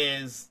about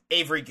is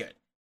Avery Good.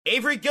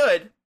 Avery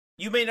Good,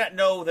 you may not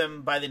know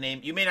him by the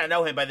name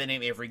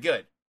Avery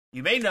Good.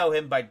 You may know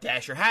him by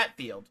Dasher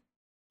Hatfield,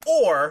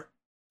 or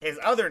his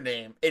other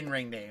name,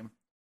 in-ring name,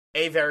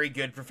 A Very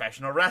Good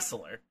Professional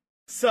Wrestler.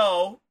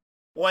 So,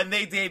 when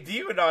they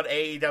debuted on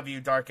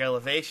AEW Dark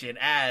Elevation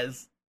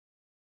as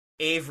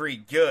Avery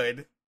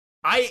Good,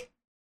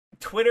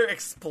 Twitter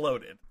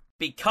exploded,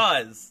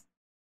 because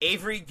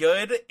Avery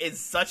Good is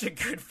such a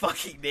good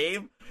fucking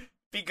name,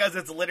 because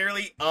it's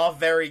literally a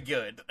very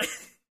good.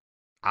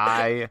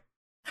 I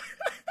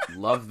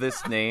love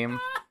this name.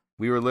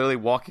 We were literally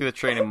walking the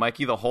train, and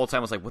Mikey the whole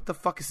time was like, what the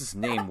fuck is this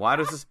name? Why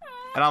does this...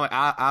 And I'm like,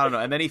 I don't know.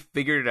 And then he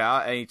figured it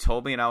out, and he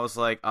told me, and I was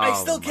like, oh, I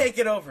still can't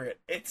get over it.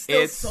 It's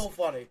still so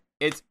funny.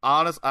 It's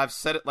honest. I've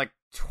said it like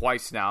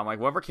twice now. I'm like,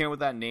 whoever came up with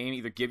that name,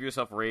 either give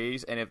yourself a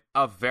raise, and if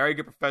a very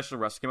good professional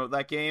wrestler came up with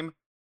that game,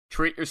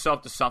 treat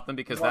yourself to something,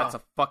 because that's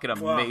a fucking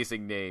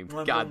amazing name.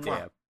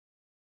 Goddamn.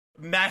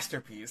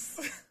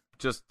 Masterpiece.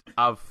 Just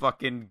a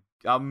fucking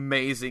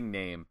amazing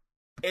name.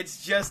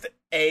 It's just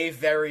A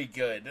Very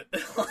Good.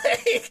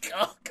 Like,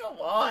 oh, come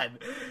on.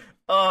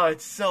 Oh,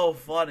 it's so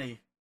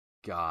funny.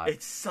 God.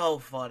 It's so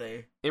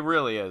funny. It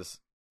really is.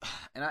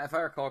 And if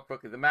I recall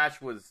quickly, the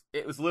match was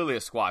literally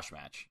a squash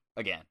match.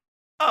 Again.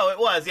 Oh, it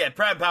was, yeah.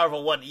 Proud and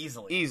Powerful won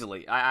easily.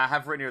 Easily. I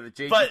have written here that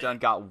JT Dunn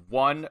got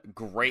one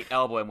great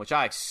elbow in, which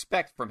I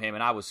expect from him,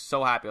 and I was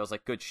so happy. I was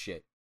like, good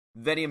shit.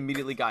 Then he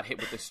immediately got hit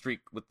with the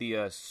Street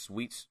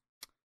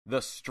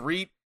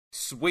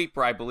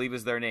Sweeper, I believe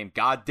is their name.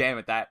 God damn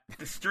it, that.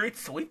 The Street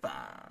Sweeper.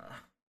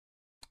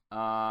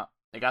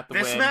 They got the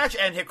win. This match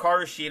and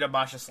Hikaru Shida,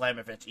 Masha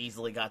Slamovich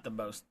easily got the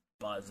most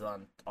buzz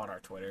on our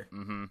Twitter.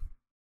 Mm-hmm.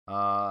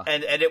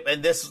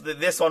 And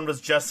this one was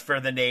just for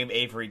the name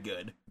Avery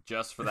Good.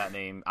 Just for that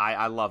name.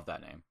 I love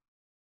that name.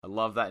 I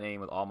love that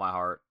name with all my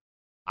heart.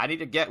 We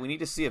need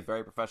to see a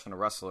very professional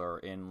wrestler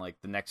in like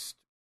the next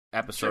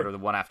episode or the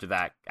one after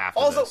that.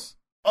 This.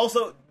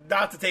 Also,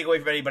 not to take away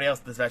from anybody else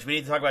in this match, we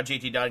need to talk about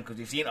JT Dunn, because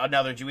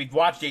we've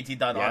watched JT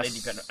Dunn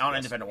on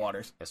Independent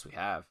Waters. Yes, we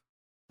have.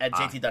 And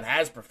JT Dunn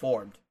has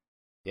performed.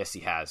 Yes,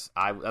 he has.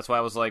 That's why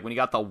I was like, when he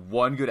got the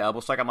one good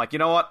elbow strike, I'm like, you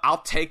know what?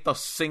 I'll take the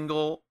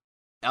single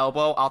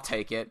elbow. I'll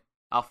take it.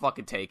 I'll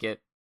fucking take it.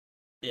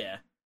 Yeah.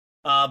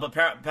 But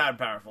Proud and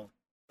Powerful,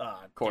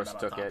 of course,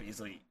 took it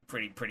easily,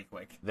 pretty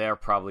quick. They're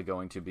probably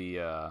going to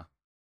be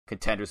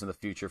contenders in the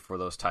future for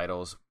those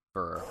titles.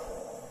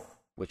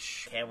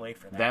 Which can't wait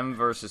for that. Them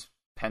versus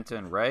Penta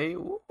and Ray.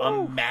 Ooh.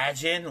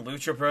 Imagine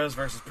Lucha Bros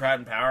versus Proud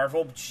and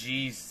Powerful.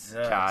 Jesus,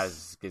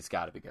 guys, it's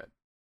got to be good.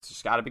 It's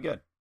just got to be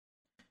good.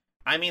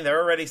 I mean,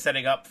 they're already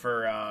setting up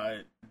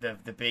for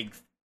the big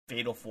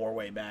Fatal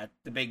 4-Way match,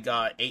 the big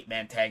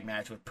 8-man tag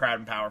match with Proud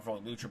and Powerful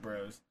and Lucha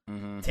Bros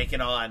taking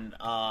on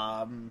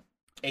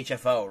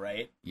HFO,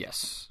 right?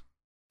 Yes,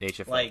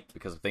 HFO,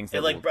 because of things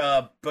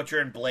that Butcher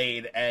and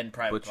Blade and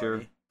Private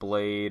Party.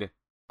 Blade.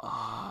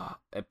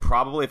 And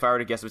probably, if I were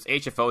to guess, if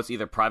it's HFO, it's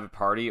either Private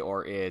Party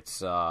or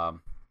it's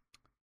Hybrid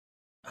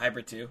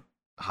 2.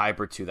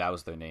 Hybrid 2, that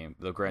was their name.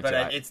 But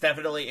it's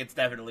definitely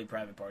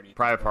Private Party.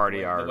 Private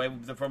Party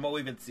from what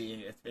we've been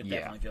seeing, it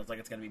definitely feels like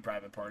it's going to be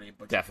Private Party.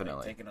 But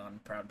definitely taking on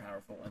Proud and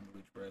Powerful and the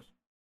Lucha Bros.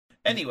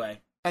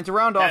 Anyway, and to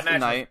round off the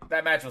night,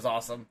 that match was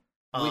awesome.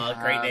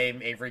 Great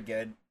name, Avery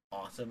Good,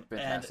 awesome.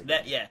 Fantastic.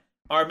 And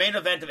our main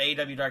event of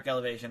AEW Dark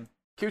Elevation: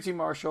 QT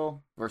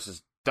Marshall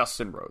versus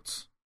Dustin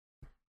Rhodes.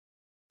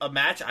 a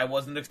match I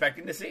wasn't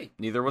expecting to see.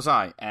 Neither was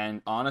I.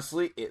 And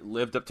honestly, it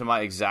lived up to my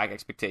exact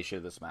expectation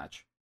of this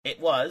match. It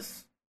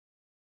was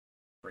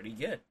pretty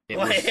good. It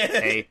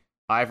was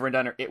I've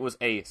written down, it was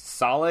a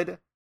solid,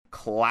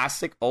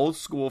 classic, old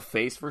school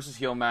face versus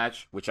heel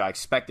match, which I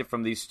expected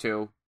from these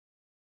two.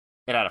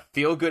 It had a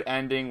feel-good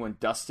ending when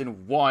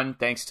Dustin won,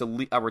 thanks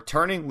to a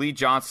returning Lee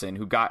Johnson,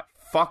 who got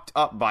fucked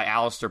up by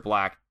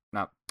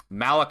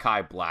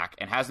Malachi Black,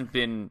 and hasn't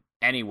been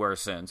anywhere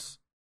since.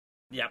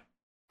 Yep.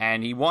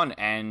 And he won,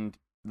 and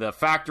the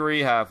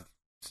Factory have,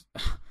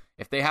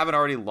 if they haven't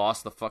already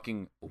lost the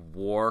fucking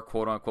war,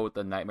 quote-unquote,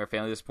 the Nightmare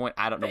Family at this point,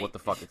 I don't know what the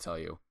fuck to tell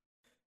you.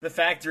 The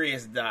Factory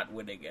is not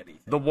winning anything.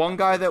 The one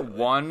guy that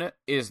won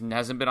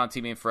hasn't been on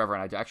TV in forever,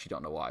 and I actually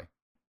don't know why.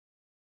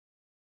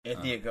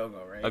 Anthony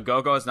Ogogo, right?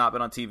 Ogogo has not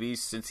been on TV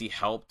since he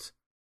helped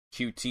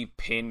QT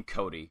pin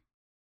Cody.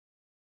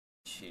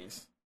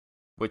 Jeez.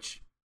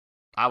 Which,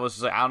 I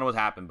was like, I don't know what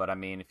happened, but I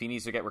mean, if he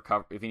needs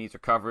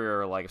recovery,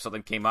 or like if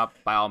something came up,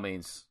 by all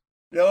means.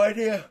 No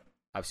idea.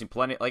 I've seen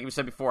plenty, like we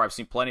said before, I've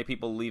seen plenty of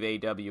people leave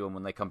AEW, and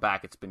when they come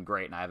back, it's been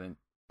great, and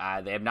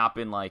they have not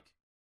been like,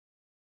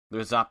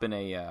 there's not been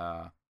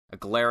a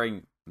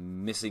glaring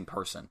missing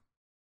person.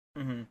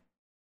 Mm-hmm.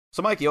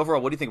 So, Mikey,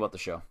 overall, what do you think about the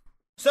show?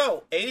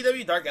 So,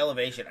 AEW Dark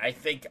Elevation, I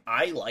think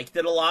I liked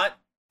it a lot.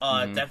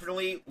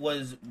 Definitely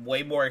was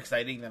way more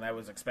exciting than I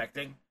was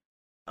expecting.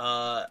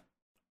 But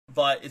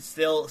it's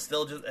still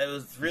just, it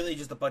was really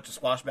just a bunch of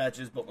squash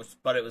matches,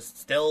 but it was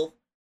still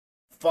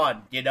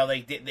fun. You know, they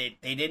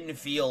didn't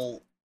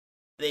feel,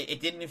 it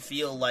didn't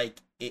feel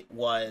like it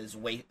was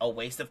a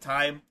waste of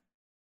time,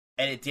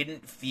 and it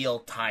didn't feel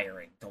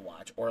tiring to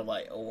watch or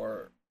like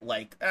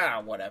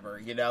whatever,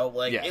 you know,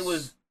 like It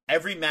was.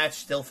 Every match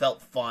still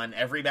felt fun.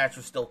 Every match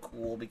was still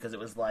cool because it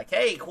was like,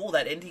 hey, cool,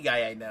 that indie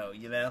guy I know,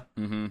 you know?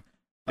 Mm-hmm.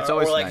 It's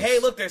always like, nice. hey,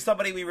 look, there's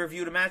somebody we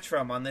reviewed a match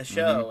from on this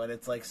show, and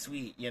it's like,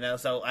 sweet, you know?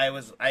 So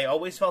I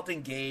always felt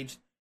engaged,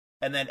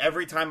 and then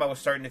every time I was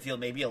starting to feel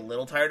maybe a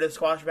little tired of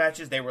squash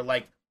matches, they were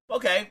like,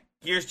 okay,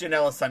 here's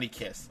Janela Sunny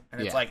Kiss.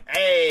 And it's like,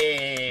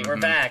 hey, we're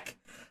back,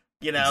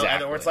 you know?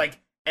 Exactly. And it's like,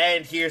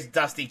 and here's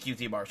Dusty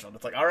QT Marshall. And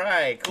it's like, all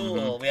right,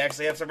 cool, we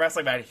actually have some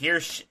wrestling match.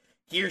 Here's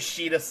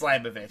Sheeta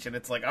Slamovich, and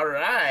it's like, all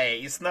right,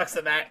 you snuck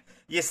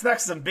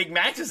some big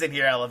matches in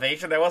here,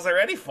 Elevation. I wasn't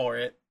ready for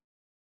it.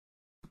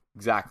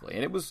 Exactly,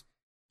 and it was,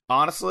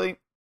 honestly,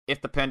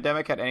 if the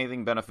pandemic had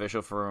anything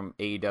beneficial from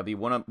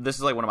AEW, this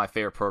is like one of my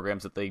favorite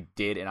programs that they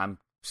did, and I'm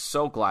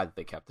so glad that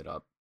they kept it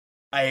up.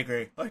 I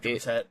agree,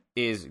 100%. It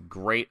is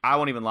great. I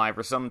won't even lie.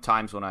 For some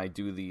times when I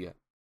do the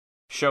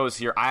shows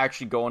here, I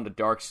actually go into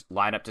Dark's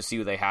lineup to see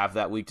who they have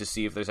that week, to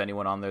see if there's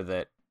anyone on there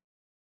that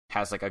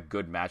has like a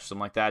good match, something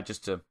like that,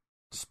 just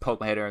poke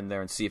my head in there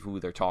and see who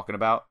they're talking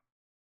about,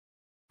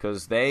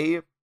 because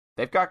they've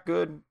got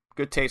good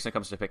taste when it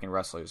comes to picking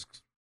wrestlers.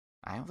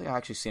 I don't think I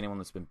actually see anyone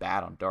that's been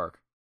bad on Dark.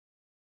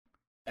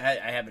 I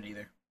haven't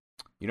either.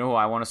 You know who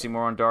I want to see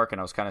more on Dark,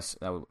 and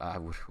I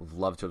would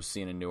love to have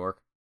seen in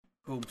Newark?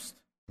 Whomst?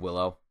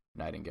 Willow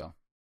Nightingale.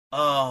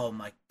 Oh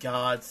my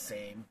god,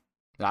 same.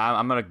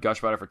 I'm gonna gush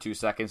about it for 2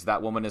 seconds.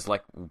 That woman is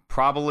like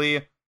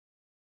probably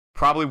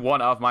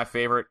one of my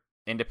favorite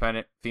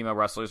independent female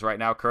wrestlers right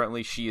now.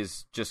 Currently, she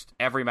is just,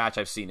 every match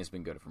I've seen has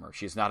been good from her.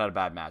 She's not had a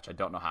bad match. I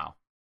don't know how.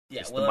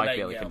 Yeah, it's the Mike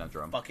Bailey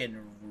conundrum. Fucking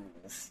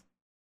rules.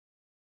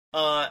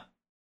 All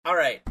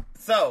right.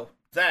 So,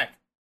 Zach,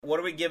 what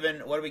are we giving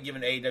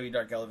AEW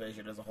Dark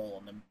Elevation as a whole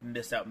on the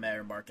miss out meh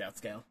or mark out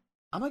scale?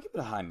 I'm gonna give it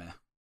a high meh.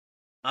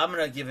 I'm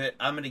gonna give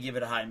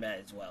it a high meh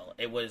as well.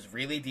 It was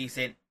really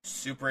decent,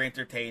 super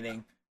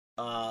entertaining.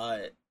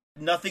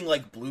 Nothing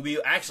like blew me.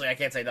 Actually, I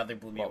can't say nothing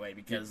blew me away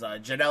because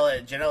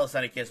Janela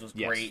Sunny Kiss was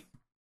great.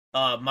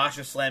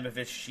 Masha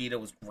Slamovich Sheeta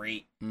was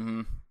great.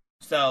 Mm-hmm.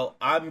 So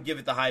I'm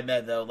giving it the high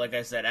med though. Like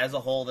I said, as a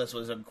whole, this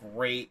was a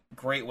great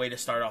way to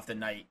start off the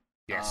night.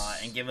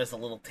 Yes. And give us a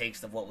little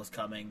taste of what was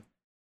coming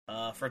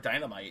for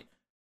Dynamite,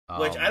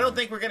 which I don't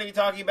think we're going to be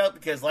talking about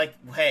because, like,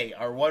 hey,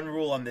 our one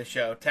rule on this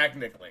show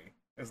technically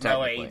is no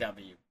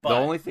AEW. But the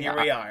only thing here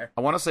we are.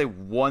 I want to say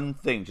one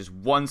thing, just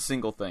one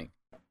single thing.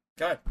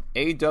 Go ahead.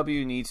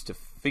 AEW needs to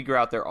figure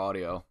out their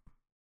audio.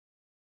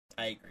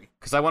 I agree.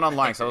 Because I went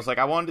online, so I was like,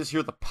 I wanted to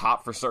hear the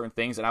pop for certain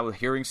things, and I was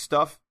hearing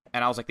stuff,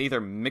 and I was like, they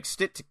either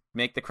mixed it to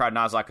make the crowd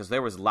not as loud, because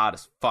there was loud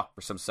as fuck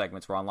for some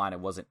segments where online it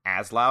wasn't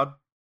as loud.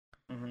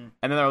 Mm-hmm.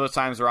 And then there are other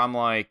times where I'm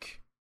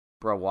like,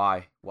 bro,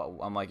 why?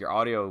 I'm like, your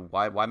audio,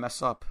 why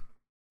mess up?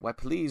 Why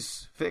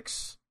please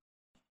fix?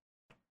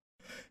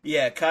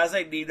 Yeah, Kaze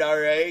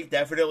Ninare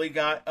definitely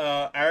got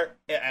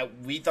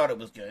we thought it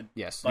was good.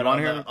 Yes, but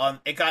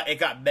it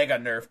got mega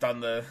nerfed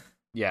on the.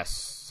 Yes,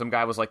 some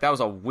guy was like, that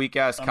was a weak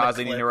ass Kaze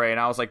Ninare, and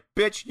I was like,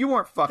 bitch, you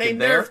weren't fucking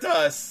they there. They nerfed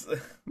us. I'm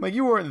like,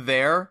 you weren't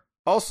there.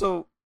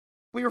 Also,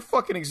 we were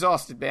fucking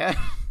exhausted, man.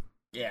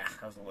 Yeah,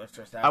 I was a little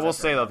stressed out. I will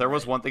say though, there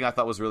was one thing I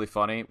thought was really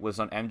funny was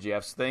on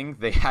MJF's thing.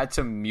 They had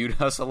to mute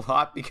us a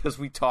lot because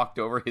we talked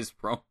over his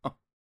promo.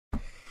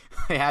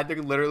 They had to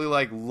literally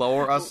like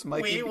lower us,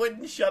 Mikey. We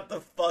wouldn't shut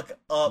the fuck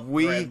up.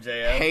 We for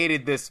MJF.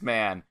 hated this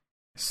man.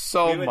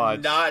 so we would much.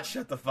 not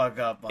shut the fuck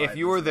up. If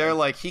you were there,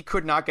 like, he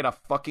could not get a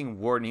fucking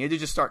word, and he had to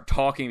just start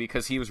talking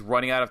because he was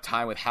running out of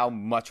time with how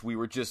much we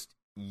were just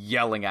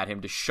yelling at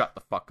him to shut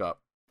the fuck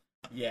up.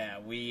 Yeah,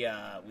 we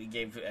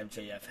gave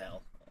MJF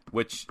hell.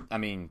 Which, I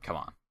mean, come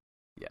on.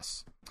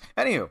 Yes.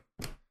 Anywho,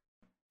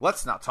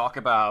 let's not talk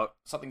about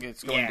something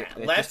that's going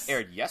to just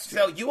aired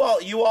yesterday. So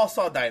you all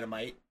saw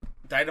Dynamite.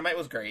 Dynamite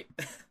was great.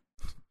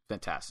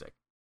 Fantastic.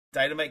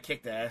 Dynamite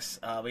kicked ass.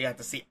 We got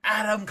to see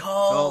Adam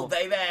Cole,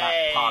 baby.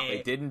 That pop.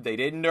 They didn't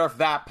nerf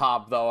that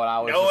pop though, and I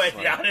was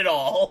not at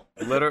all.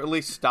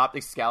 Literally stopped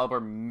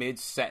Excalibur mid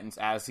sentence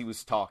as he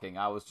was talking.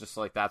 I was just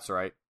like, "That's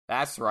right.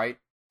 That's right."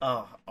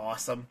 Oh,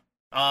 awesome.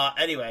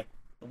 Anyway,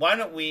 why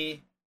don't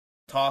we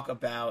talk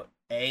about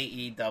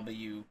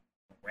AEW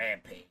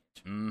Rampage,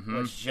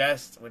 which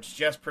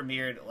just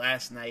premiered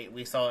last night.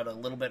 We saw it a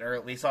little bit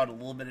early. We saw it a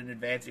little bit in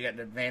advance. We got an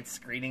advanced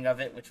screening of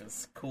it, which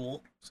was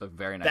cool. So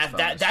very nice.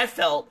 That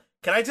felt.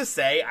 Can I just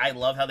say, I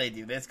love how they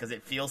do this because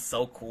it feels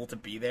so cool to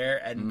be there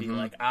and be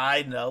like,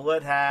 I know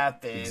what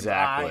happened.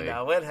 Exactly. I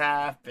know what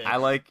happened.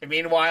 And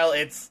meanwhile,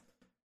 it's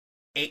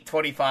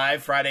 8:25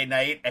 Friday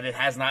night and it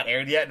has not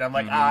aired yet, and I'm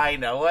like, I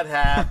know what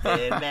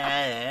happened,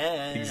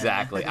 man.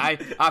 Exactly. I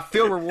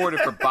feel rewarded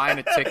for buying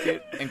a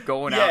ticket and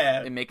going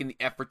out and making the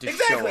effort to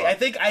show up.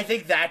 I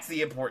think that's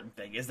the important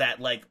thing, is that,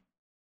 like,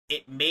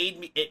 it made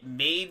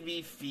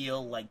me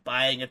feel like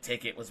buying a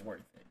ticket was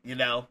worth it, you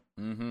know?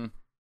 Mm-hmm.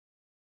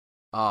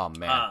 Oh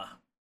man.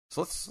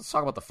 So let's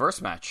talk about the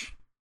first match.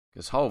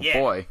 Because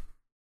boy,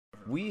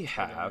 we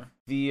have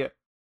the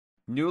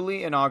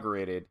newly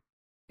inaugurated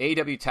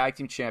AEW Tag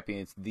Team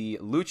Champions, the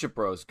Lucha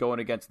Bros, going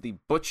against the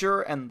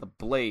Butcher and the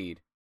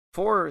Blade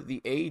for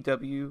the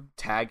AEW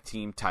Tag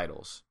Team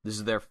titles. This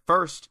is their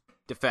first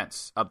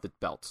defense of the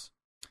belts.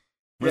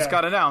 When this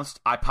got announced,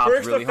 I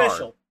popped really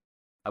hard.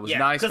 I was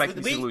not expecting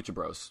to see Lucha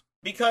Bros.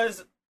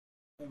 Because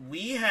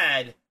we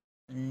had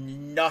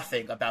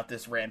nothing about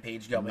this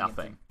Rampage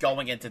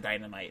going into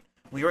Dynamite.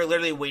 We were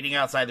literally waiting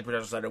outside the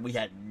production center. We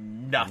had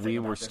nothing. We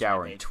were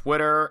scouring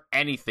Twitter,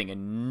 anything,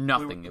 and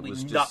nothing.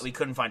 We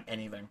couldn't find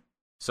anything.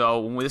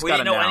 So when this we got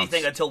didn't announced, know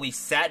anything until we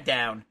sat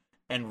down,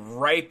 and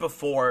right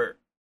before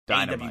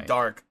Dynamite. AEW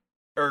Dark,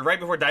 or right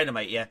before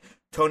Dynamite,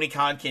 Tony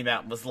Khan came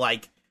out and was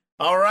like,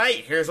 "All right,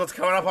 here's what's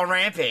coming up on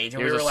Rampage."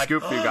 And here's we were a like,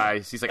 scoop for you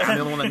guys. He's like, "I'm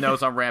the only one that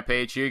knows on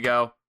Rampage. Here you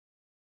go."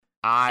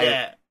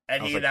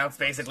 And he announced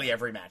basically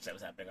every match that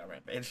was happening on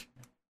Rampage.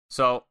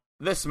 So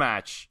this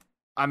match,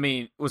 I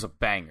mean, it was a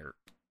banger.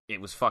 It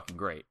was fucking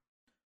great.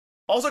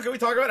 Also, can we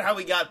talk about how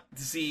we got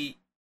to see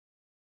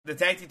the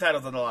tag team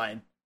titles on the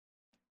line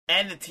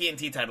and the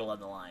TNT title on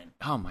the line?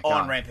 Oh my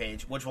god! On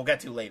Rampage, which we'll get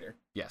to later.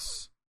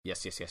 Yes.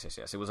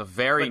 It was a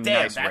very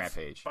nice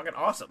Rampage. Fucking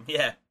awesome.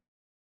 Yeah.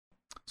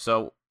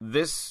 So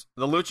the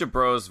Lucha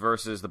Bros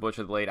versus the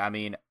Butcher and the Blade. I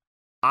mean,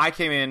 I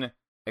came in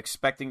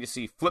expecting to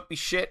see flippy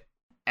shit,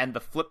 and the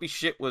flippy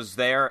shit was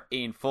there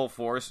in full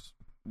force.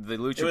 The Lucha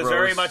Bros. It was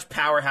very much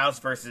powerhouse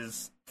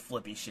versus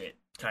flippy shit.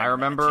 I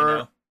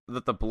remember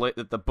that the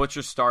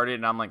Butcher started,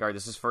 and I'm like, all right,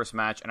 this is first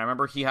match. And I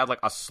remember he had like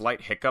a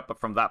slight hiccup, but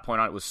from that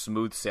point on, it was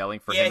smooth sailing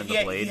for him and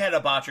the Blade. He had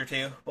a botch or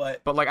two,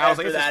 but like, I was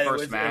like, it's his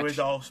first match. It was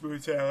all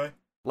smooth sailing.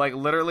 Like,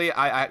 literally,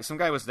 some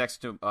guy was next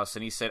to us,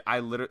 and he said,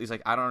 he's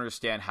like, I don't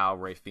understand how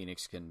Rey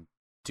Fenix can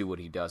do what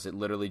he does. It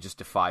literally just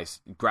defies,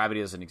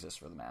 gravity doesn't exist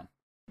for the man.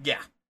 Yeah.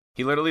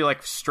 He literally,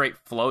 like, straight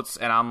floats,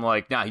 and I'm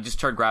like, nah, he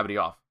just turned gravity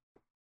off.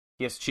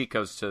 He has cheat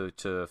codes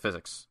to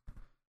physics.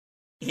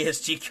 He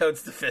has cheat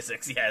codes to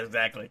physics, yeah,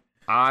 exactly.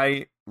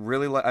 I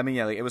really like,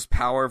 it was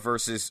power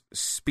versus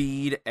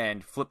speed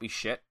and flippy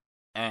shit,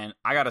 and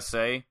I gotta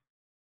say,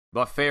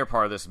 the favorite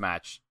part of this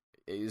match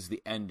is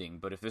the ending.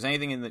 But if there's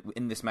anything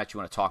in this match you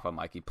want to talk about,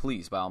 Mikey,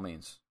 please, by all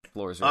means, the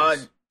floor is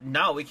yours.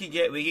 No, we could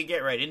get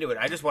right into it.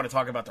 I just want to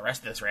talk about the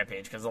rest of this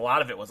Rampage because a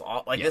lot of it was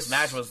all like this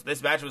match was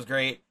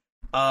great.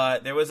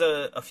 There was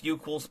a few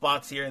cool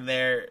spots here and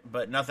there,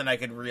 but nothing I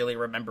could really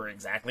remember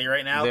exactly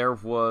right now. There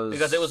was,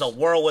 because it was a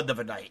whirlwind of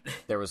a night.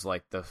 There was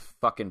like the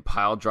fucking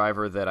pile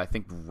driver that I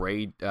think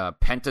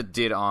Penta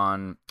did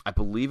on, I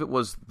believe it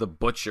was the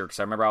Butcher, because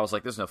I remember I was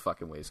like, there's no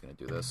fucking way he's gonna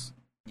do this.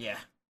 Yeah.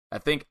 I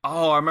think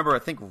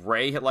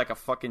Ray hit like a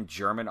fucking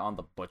German on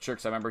the Butcher,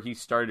 because I remember he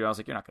started it, and I was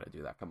like, you're not gonna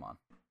do that, come on.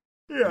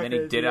 Yeah, and then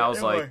he did it, I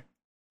was like,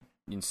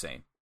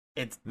 insane.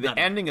 It's the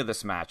ending of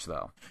this match,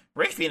 though.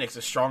 Rey Fenix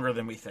is stronger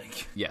than we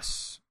think.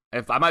 Yes.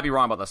 I might be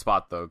wrong about the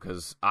spot, though,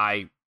 because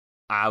I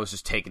was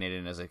just taking it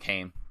in as it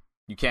came.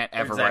 You can't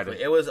ever write it.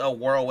 It was a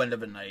whirlwind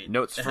of a night.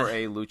 Notes for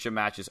a lucha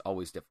match is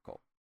always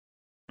difficult.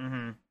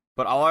 Mm-hmm.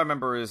 But all I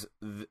remember is,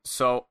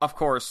 so, of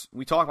course,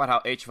 we talk about how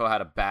HFO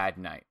had a bad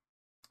night.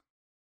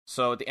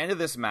 So, at the end of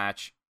this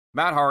match,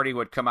 Matt Hardy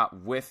would come out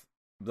with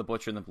the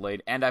Butcher and the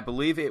Blade, and I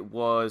believe it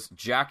was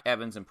Jack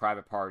Evans and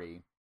Private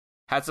Party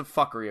had some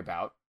fuckery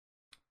about.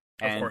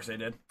 Of course they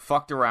did.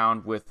 Fucked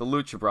around with the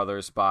Lucha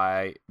Brothers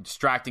by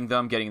distracting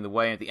them, getting in the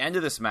way. And at the end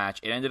of this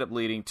match, it ended up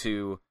leading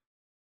to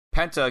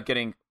Penta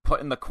getting put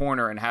in the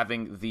corner and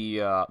having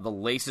the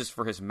laces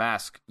for his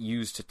mask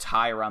used to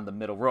tie around the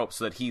middle rope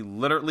so that he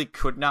literally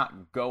could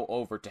not go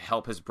over to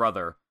help his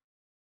brother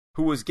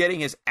who was getting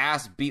his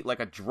ass beat like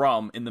a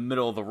drum in the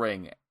middle of the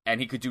ring, and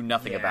he could do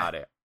nothing about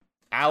it.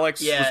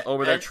 Alex was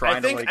over there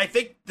trying to. I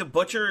think the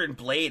Butcher and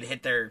Blade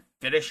hit their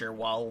finisher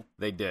while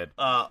they did.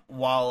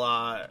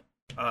 While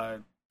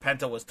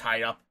Penta was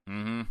tied up.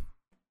 Mm-hmm.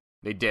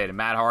 They did. And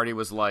Matt Hardy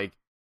was like,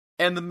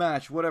 "End the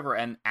match, whatever."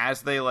 And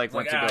as they went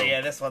to go,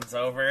 yeah, this one's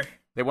over.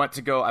 They went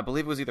to go. I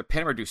believe it was either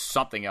pin him or do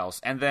something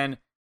else, and then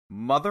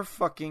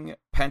motherfucking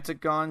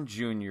Pentagon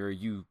Jr.,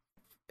 you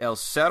El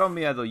Cero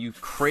Miedo, you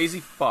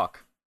crazy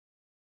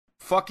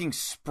fucking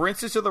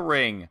sprints into the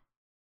ring,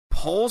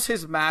 pulls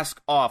his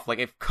mask off, like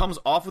it comes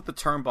off with the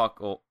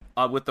turnbuckle,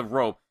 with the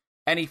rope,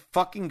 and he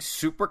fucking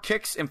super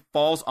kicks and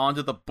falls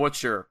onto the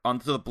Butcher,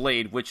 onto the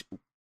Blade, which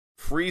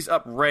frees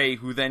up Ray,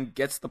 who then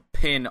gets the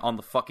pin on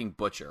the fucking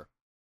Butcher.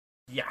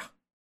 Yeah.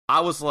 I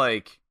was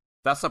like,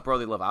 that's not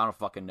brotherly love. I don't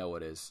fucking know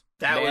what is.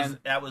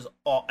 That was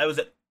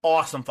an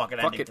awesome fucking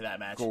ending to that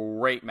match.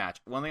 Great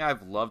match. One thing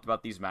I've loved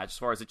about these matches, as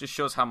far as it just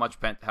shows how much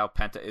how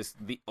Penta is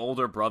the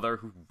older brother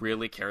who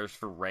really cares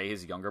for Ray,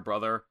 his younger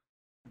brother.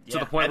 Yeah. To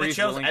the point where he's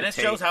willing to take...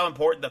 shows how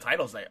important the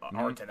titles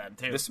are to them,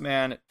 too. This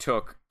man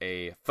took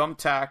a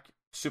thumbtack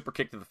super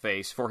kick to the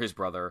face for his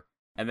brother,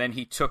 and then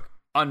he took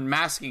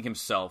unmasking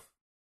himself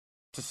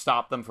to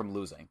stop them from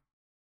losing.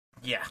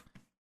 Yeah.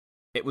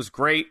 It was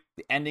great.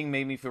 The ending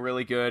made me feel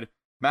really good.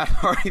 Matt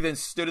Hardy then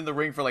stood in the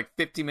ring for like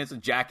 15 minutes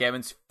with Jack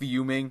Evans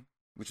fuming,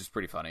 which is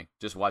pretty funny,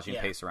 just watching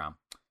him pace around.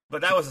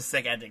 But that was a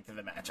sick ending to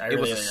the match. I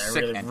really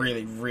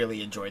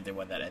enjoyed the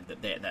way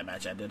that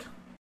match ended.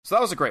 So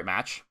that was a great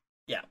match.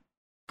 Yeah.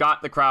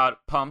 Got the crowd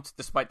pumped,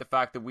 despite the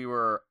fact that we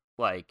were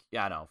like,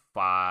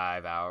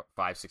 5,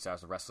 6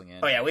 hours of wrestling in.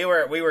 Oh yeah, we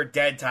were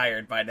dead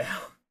tired by now.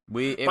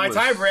 By the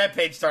time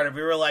Rampage started,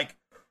 we were like,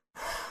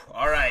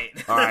 all right.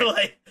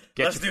 Like,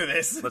 let's do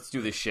this. Let's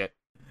do this shit.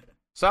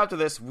 So after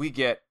this, we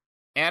get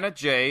Anna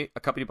Jay,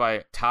 accompanied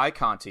by Ty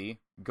Conti,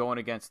 going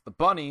against the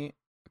Bunny,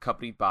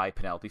 accompanied by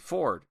Penelope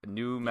Ford, a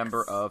new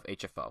member of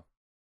HFO.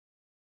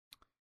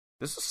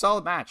 This is a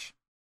solid match.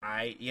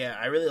 I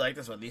really like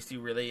this one. These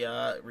two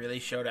really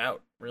showed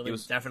out.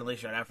 Definitely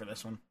showed out for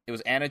this one. It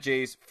was Anna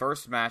Jay's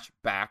first match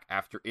back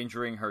after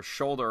injuring her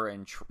shoulder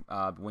and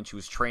when she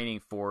was training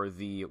for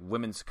the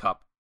Women's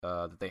Cup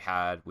that they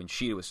had when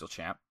Shida was still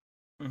champ.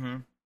 Mm-hmm.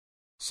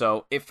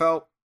 So it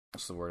felt,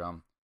 what's the word?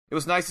 It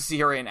was nice to see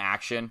her in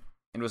action,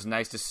 and it was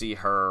nice to see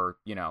her,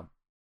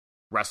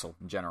 wrestle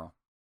in general.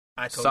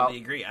 I totally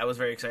agree. I was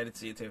very excited to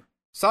see it too.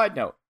 Side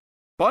note,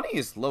 Bunny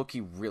is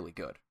low-key really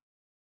good.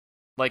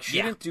 Like,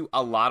 she didn't do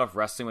a lot of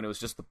wrestling when it was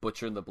just the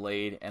Butcher and the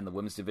Blade, and the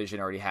women's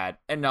division already had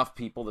enough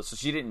people, so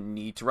she didn't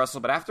need to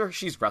wrestle. But after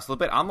she's wrestled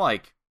a bit, I'm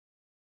like,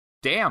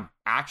 damn,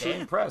 actually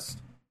impressed.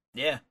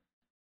 Yeah.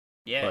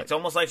 Yeah, it's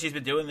almost like she's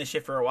been doing this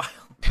shit for a while.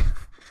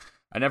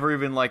 I never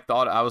even,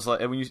 thought, I was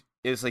like,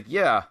 it's like,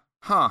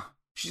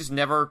 she just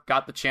never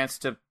got the chance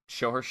to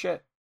show her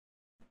shit.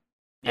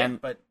 Yeah,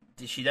 but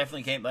she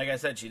definitely came, like I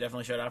said, she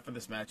definitely showed out for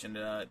this match, and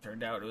it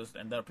turned out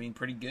ended up being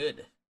pretty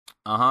good.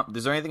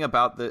 Is there anything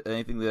about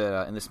anything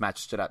that in this match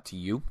stood out to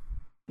you?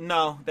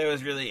 No, there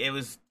was really, it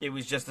was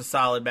just a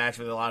solid match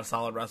with a lot of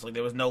solid wrestling.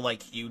 There was no,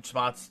 huge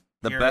spots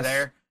here or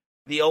there.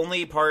 The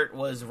only part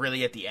was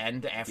really at the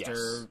end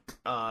after,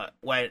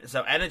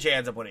 so Anna Jay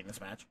ends up winning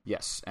this match.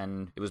 Yes,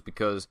 and it was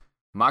because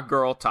my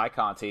girl, Ty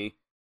Conti,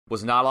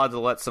 was not allowed to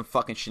let some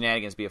fucking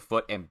shenanigans be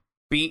afoot and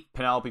beat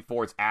Penelope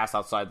Ford's ass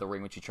outside the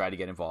ring when she tried to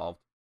get involved.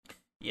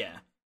 Yeah.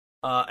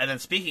 And then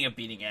speaking of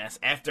beating ass,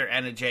 after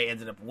Anna Jay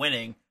ended up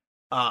winning,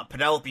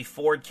 Penelope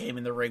Ford came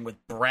in the ring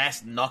with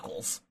brass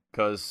knuckles.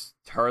 Because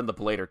her and the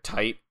Blade are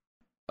tight,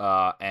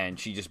 and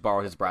she just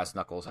borrowed his brass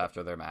knuckles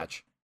after their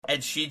match.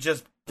 And she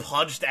just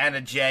punched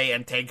Anna Jay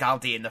and Tay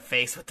Conti in the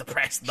face with the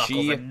brass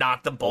knuckles and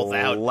knocked them both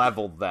out.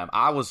 Leveled them.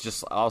 I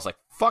was like,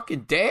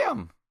 fucking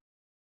damn.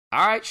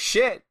 All right,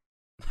 shit.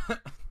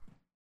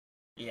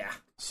 Yeah.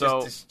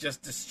 So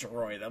just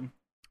destroy them.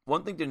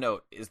 One thing to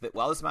note is that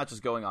while this match was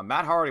going on,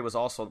 Matt Hardy was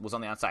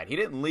on the outside. He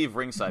didn't leave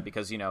ringside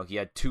because, he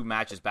had 2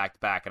 matches back to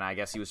back, and I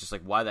guess he was just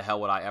like, why the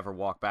hell would I ever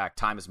walk back?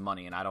 Time is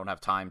money, and I don't have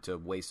time to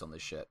waste on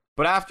this shit.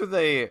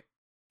 But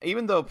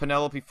even though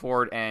Penelope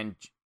Ford and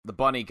the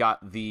Bunny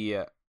got the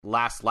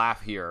last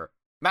laugh here,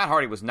 Matt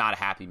Hardy was not a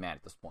happy man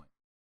at this point.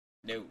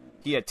 No.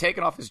 He had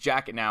taken off his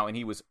jacket now, and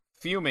he was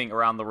fuming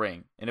around the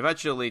ring. And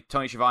eventually,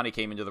 Tony Schiavone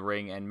came into the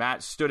ring, and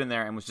Matt stood in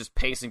there and was just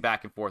pacing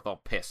back and forth,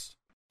 all pissed.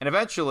 And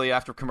eventually,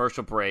 after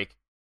commercial break,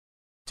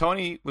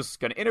 Tony was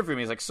going to interview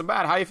me. He's like, so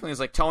Matt, how you feeling? He's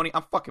like, Tony,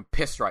 I'm fucking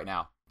pissed right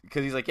now.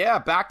 Because he's like, yeah,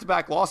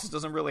 back-to-back losses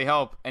doesn't really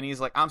help. And he's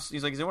like, you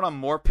know what I'm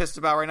more pissed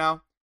about right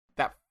now?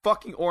 That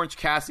fucking Orange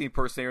Cassidy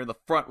impersonator in the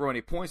front row. And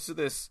he points to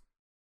this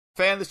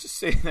fan that's just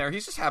sitting there.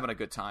 He's just having a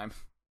good time.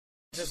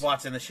 Just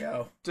watching the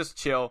show. Just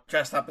chill.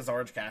 Dressed up as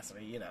Orange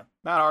Cassidy,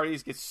 Matt Hardy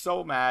gets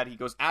so mad. He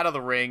goes out of the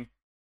ring.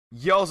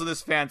 Yells in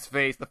this fan's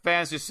face. The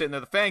fan's just sitting there.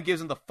 The fan gives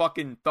him the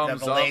fucking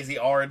thumbs up. The lazy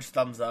orange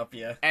thumbs up,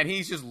 yeah. And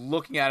he's just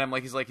looking at him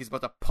like he's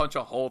about to punch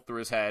a hole through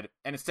his head.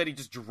 And instead he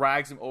just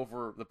drags him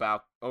over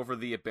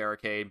the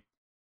barricade,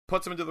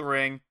 puts him into the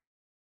ring.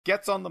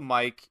 gets on the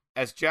mic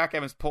as Jack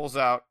Evans pulls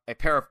out a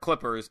pair of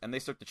clippers, and they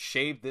start to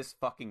shave this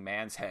fucking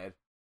man's head.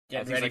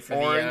 Get As he's ready like, for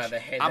Orange, the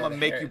hair, I'm going to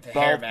make you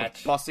bald for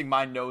busting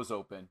my nose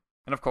open.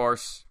 And of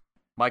course,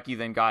 Mikey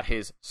then got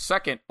his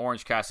second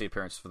Orange Cassidy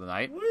appearance for the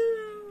night.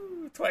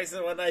 Woo! Twice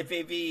in one night,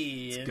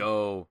 baby. Let's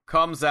go.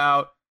 Comes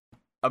out,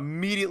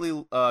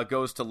 immediately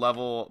goes to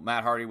level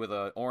Matt Hardy with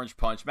an orange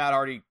punch. Matt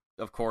Hardy,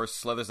 of course,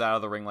 slithers out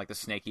of the ring like the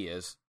snake he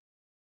is.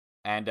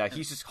 And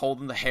he's just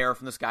holding the hair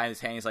from this guy in his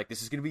hand. He's like,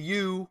 this is going to be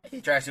you.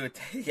 He tries to,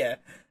 yeah.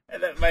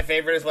 And then my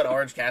favorite is when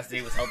Orange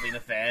Cassidy was helping the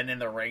fan in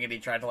the ring and he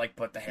tried to, like,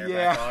 put the hair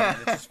back on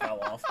and it just fell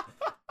off.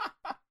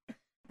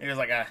 He was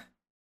like,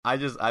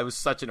 I was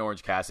such an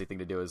Orange Cassidy thing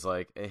to do. Is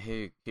like,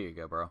 hey, here you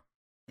go, bro.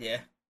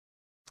 Yeah.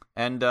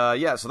 And,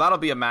 so that'll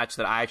be a match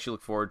that I actually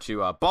look forward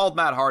to. Bald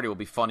Matt Hardy will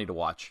be funny to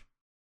watch.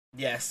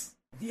 Yes.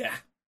 Yeah.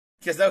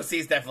 Because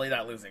OC's definitely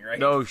not losing, right?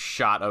 No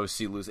shot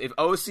OC loses. If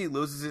OC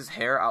loses his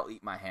hair, I'll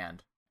eat my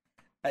hand.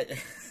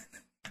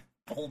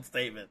 Bold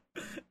statement.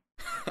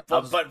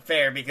 But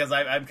fair, because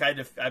I'm kind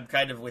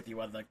of with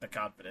you on the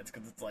confidence,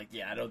 because it's like,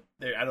 yeah, I don't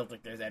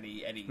think there's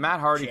any Matt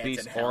Hardy chance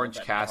beats in hell Orange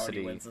that Cassidy.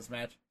 Matt Hardy wins this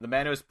match. The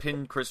man who has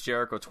pinned Chris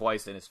Jericho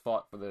twice and has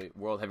fought for the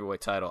World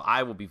Heavyweight title.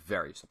 I will be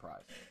very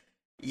surprised.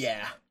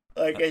 Yeah,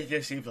 like it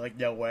just seems like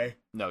no way.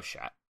 No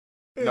shot.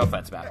 No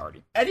offense, Matt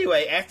Hardy.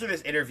 Anyway, after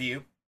this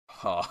interview,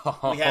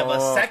 we have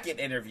a second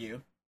interview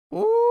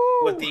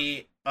with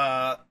the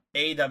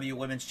AEW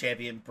Women's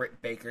Champion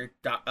Britt Baker,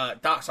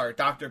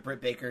 Dr.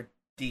 Britt Baker,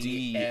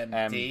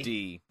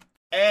 DMD,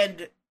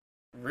 and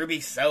Ruby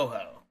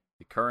Soho,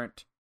 the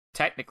current,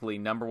 technically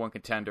 #1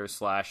 contender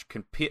 /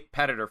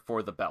 competitor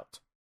for the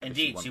belt.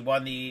 Indeed, she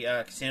won the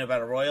Casino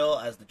Battle Royal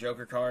as the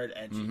Joker card,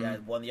 and she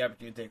had won the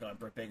opportunity to take on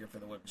Britt Baker for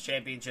the Women's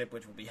Championship,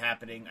 which will be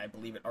happening, I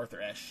believe, at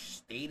Arthur Ashe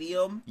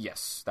Stadium.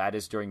 Yes, that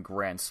is during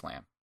Grand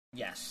Slam.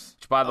 Yes.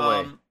 Which, by the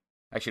way,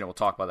 actually, no, we'll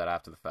talk about that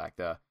after the fact.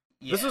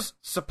 This is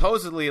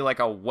supposedly like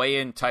a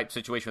weigh-in type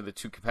situation where the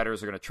two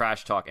competitors are going to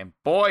trash talk, and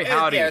boy,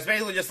 howdy. Yeah, it's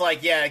basically just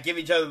like, give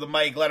each other the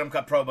mic, let them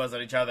cut promos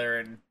on each other,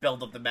 and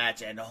build up the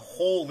match, and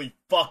holy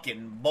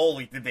fucking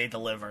moly did they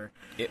deliver.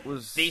 It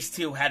was... These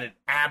two had an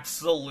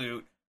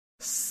absolute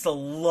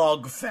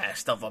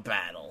slugfest of a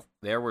battle.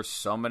 There were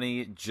so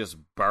many just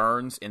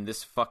burns in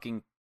this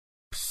fucking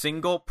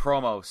single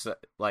promo,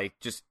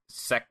 just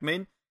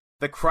segment.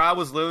 The crowd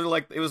was literally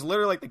like, it was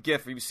literally like the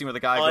GIF you've seen where the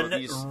guy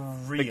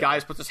the guy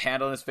puts his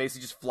hand on his face, he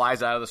just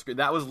flies out of the screen.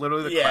 That was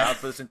literally the crowd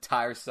for this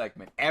entire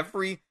segment.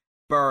 Every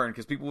burn,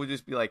 because people would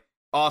just be like,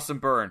 awesome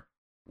burn.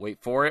 Wait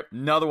for it.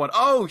 Another one.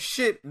 Oh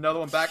shit. Another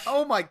one back.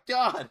 Oh my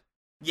god.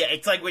 Yeah,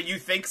 it's like when you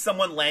think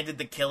someone landed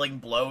the killing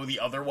blow, the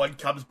other one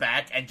comes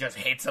back and just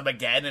hits him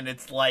again, and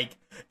it's like,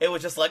 it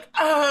was just like,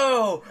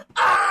 oh,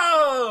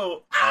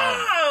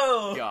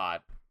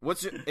 God.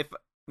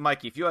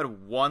 Mikey, if you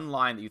had one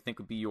line that you think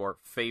would be your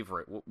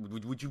favorite,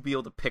 would you be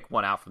able to pick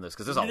one out from this?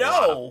 Because there's a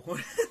lot of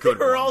good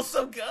they were ones. all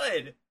so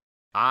good.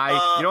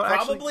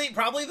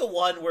 Probably the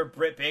one where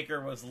Britt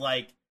Baker was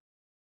like,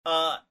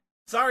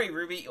 sorry,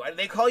 Ruby,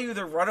 they call you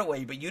the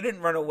runaway, but you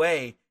didn't run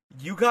away.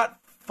 You got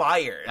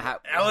fired. I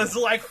was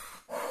like,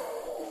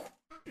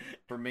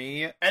 for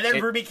me. And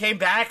then Ruby came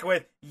back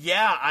with,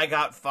 yeah, I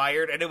got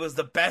fired, and it was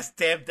the best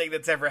damn thing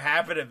that's ever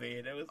happened to me.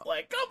 And it was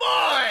like, come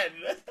on!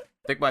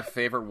 I think my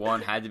favorite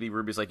one had to be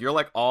Ruby's like, you're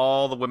like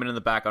all the women in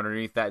the back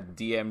underneath that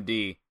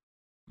DMD.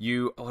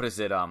 You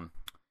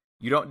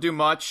don't do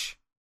much.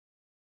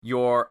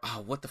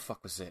 What the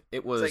fuck was it?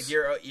 It was it's like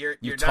you're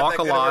you not talk that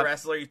good a lot, of a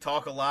wrestler, you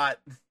talk a lot.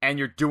 And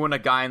you're doing a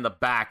guy in the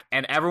back,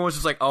 and everyone's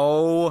just like,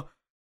 oh,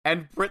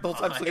 and Britt the whole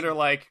time's looking at her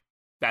like,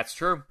 that's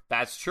true.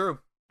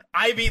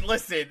 I mean,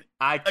 listen,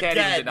 I can't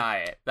even deny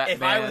it.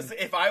 If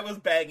I was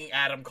bagging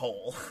Adam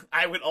Cole,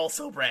 I would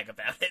also brag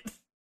about it.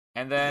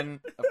 And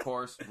then, of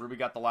course, Ruby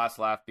got the last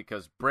laugh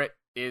because Britt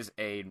is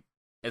a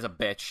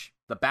bitch,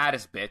 the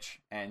baddest bitch,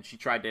 and she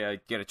tried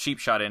to get a cheap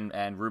shot in,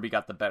 and Ruby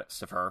got the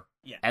best of her.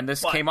 Yeah, and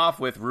this came off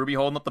with Ruby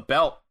holding up the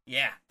belt.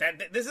 Yeah,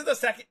 this is the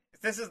second.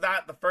 This is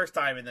not the first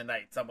time in the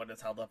night someone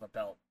has held up a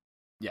belt.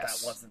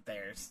 Yes, that wasn't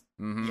theirs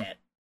yet,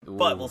 Ooh,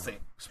 but we'll see.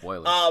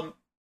 Spoilers. So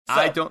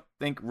I don't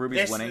think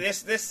Ruby's winning.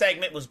 This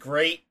segment was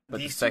great. But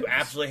these two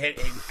absolutely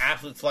hit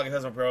absolute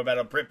slugfest of a promo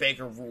battle. Britt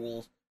Baker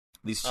rules.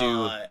 These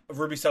two,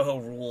 Ruby Soho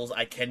rules.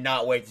 I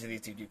cannot wait to see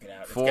these two duke it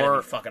out. It's gonna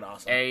be fucking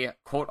awesome. A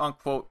quote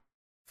unquote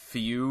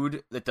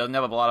feud that doesn't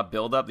have a lot of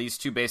build up. These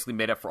two basically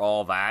made up for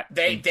all that.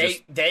 They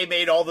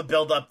made all the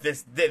build up.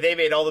 They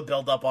made all the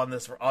build up on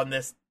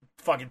this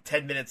fucking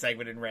 10-minute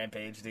segment in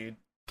Rampage, dude.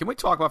 Can we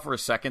talk about for a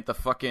second the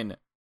fucking?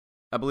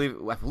 I believe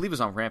it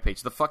was on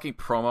Rampage. The fucking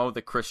promo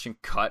that Christian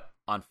cut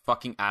on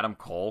fucking Adam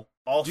Cole.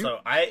 Also,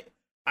 I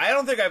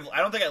don't think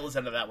I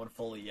listened to that one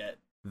fully yet.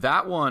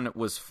 That one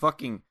was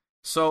fucking.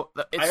 So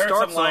I heard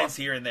some lines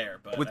here and there,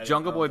 but with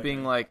Jungle Boy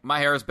being like, "My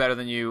hair is better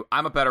than you.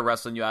 I'm a better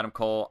wrestler than you, Adam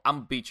Cole. I'm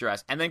gonna beat your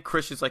ass." And then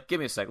Christian's like,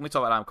 "Give me a second. Let me talk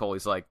about Adam Cole."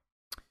 He's like,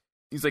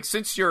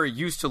 "Since you're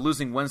used to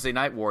losing Wednesday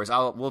Night Wars,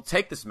 we'll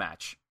take this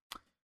match."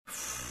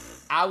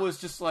 I was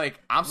just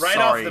like, "I'm right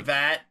sorry." Right off the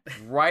bat,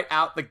 right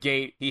out the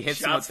gate, he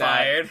hits him with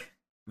fired.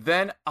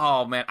 Then,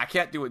 oh man, I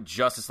can't do it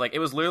justice. Like, it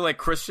was literally like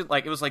Christian,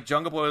 like, it was like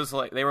Jungle Boy was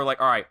like, they were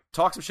like, all right,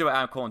 talk some shit about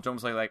Adam Cole, and Jungle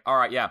was like, all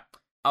right, yeah,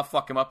 I'll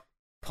fuck him up.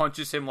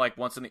 Punches him like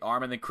once in the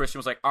arm, and then Christian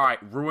was like, all right,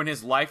 ruin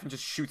his life, and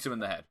just shoots him in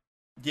the head.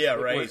 Yeah,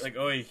 right. Like,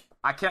 oi.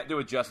 I can't do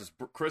it justice.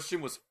 Christian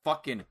was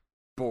fucking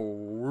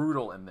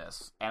brutal in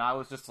this, and I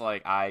was just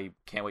like, I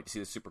can't wait to see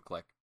the Super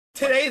Click.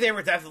 Today they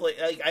were definitely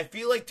like, I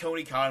feel like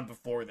Tony Khan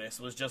before this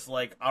was just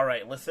like, all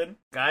right, listen,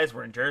 guys,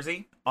 we're in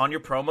Jersey. On your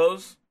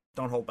promos,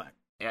 don't hold back.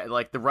 Yeah,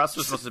 like the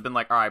wrestlers must have been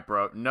like, all right,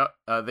 bro. No,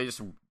 they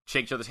just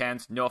shake each other's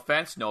hands. No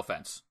offense, no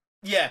offense.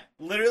 Yeah,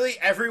 literally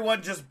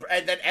everyone just,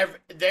 and then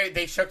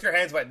they shook their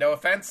hands, but no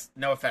offense,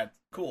 no offense.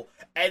 Cool.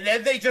 And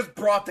then they just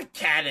brought the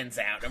cannons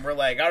out, and we're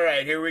like, all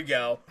right, here we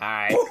go. All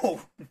right.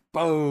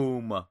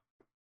 Boom.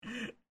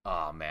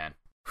 Oh, man.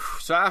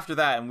 So after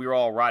that, and we were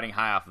all riding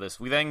high off of this,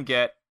 we then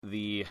get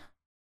the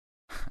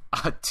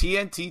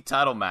TNT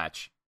title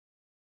match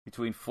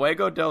between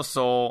Fuego del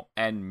Sol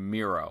and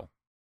Miro.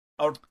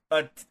 A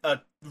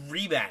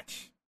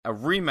rematch. A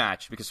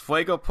rematch, because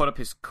Fuego put up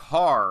his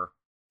car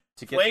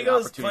to get Fuego's the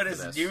opportunity put for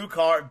his this. new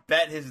car,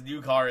 bet his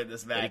new car in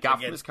this match. That he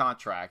got from his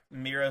contract.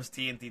 Miro's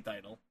TNT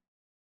title.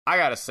 I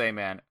gotta say,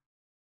 man,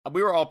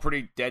 we were all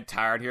pretty dead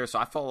tired here, so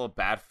I felt a little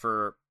bad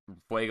for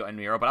Fuego and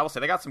Miro, but I will say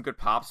they got some good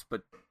pops.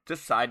 But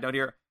just side note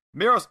here,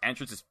 Miro's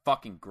entrance is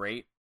fucking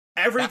great.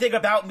 Everything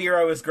about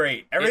Miro is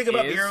great. Everything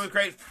about Miro is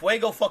great.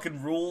 Fuego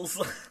fucking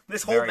rules.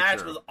 This whole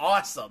match was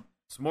awesome.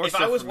 If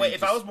I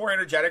was more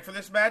energetic for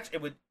this match,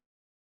 it would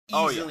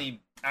easily.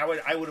 I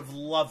would have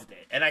loved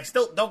it. And I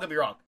still, don't get me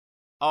wrong.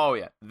 Oh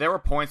yeah, there were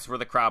points where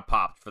the crowd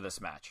popped for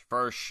this match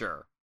for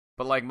sure.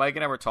 But like Mike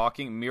and I were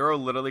talking, Miro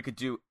literally could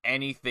do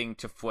anything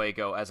to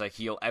Fuego as a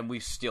heel, and we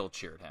still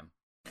cheered him.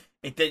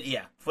 It did,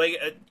 yeah.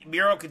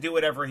 Miro could do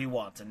whatever he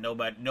wants, and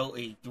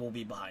he will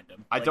be behind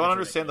him. I don't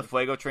understand the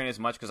Fuego train as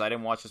much because I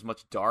didn't watch as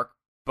much Dark,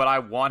 but I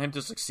want him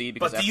to succeed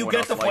because. But do you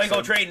get the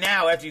Fuego train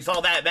now after you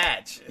saw that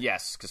match?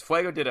 Yes, because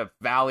Fuego did a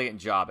valiant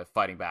job at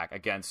fighting back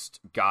against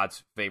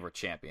God's favorite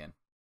champion.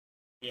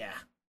 Yeah.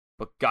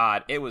 But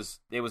God, it was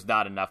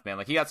not enough, man.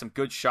 Like, he got some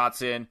good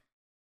shots in.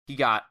 He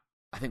got,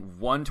 I think,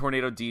 one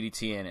tornado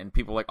DDT in, and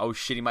people were like, oh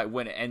shit, he might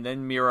win it. And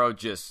then Miro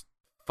just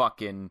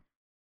fucking,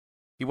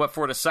 he went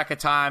for it a second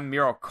time.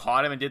 Miro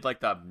caught him and did like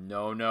the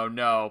no.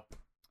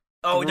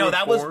 Oh no,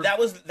 that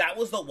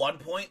was the one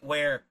point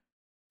where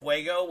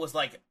Fuego was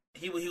like,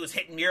 he was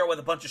hitting Miro with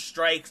a bunch of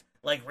strikes,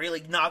 like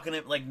really knocking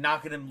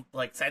him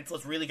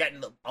senseless, really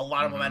getting a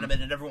lot of momentum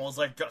in, and everyone was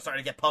like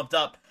starting to get pumped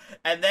up.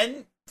 And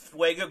then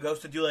Fuego goes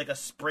to do like a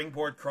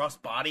springboard cross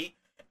body,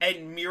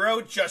 and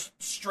Miro just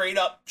straight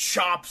up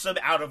chops him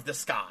out of the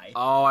sky.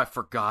 Oh, I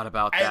forgot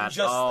about that. And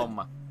just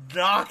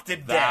knocked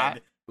him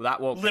dead.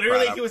 That woke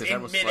literally, he was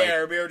in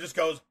midair. Miro just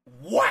goes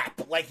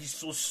whap, like he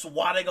was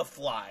swatting a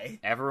fly.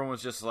 Everyone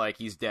was just like,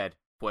 he's dead.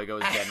 Fuego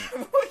is dead.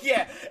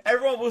 Yeah,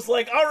 everyone was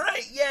like, all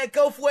right, yeah,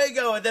 go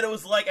Fuego. And then it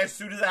was like, as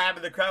soon as it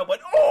happened, the crowd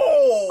went,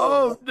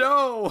 oh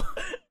no.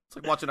 It's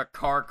like watching a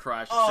car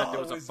crash.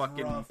 Except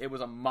rough. It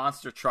was a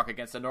monster truck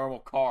against a normal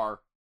car.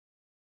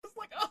 It's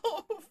like,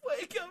 oh,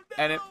 Fuego, no.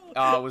 And it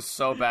was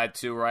so bad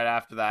too. Right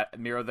after that,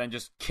 Miro then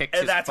just kicked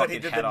his fucking head off. And that's when he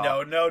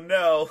did the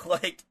no.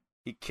 Like,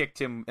 he kicked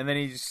him, and then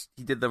he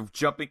did the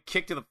jumping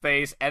kick to the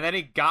face, and then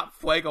he got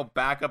Fuego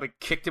back up and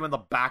kicked him in the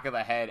back of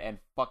the head, and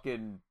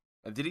fucking.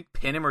 Did he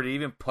pin him, or did he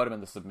even put him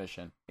in the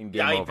submission in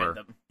game over?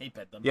 He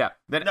pinned him. Yeah.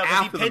 Then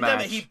after the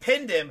match, he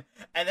pinned him,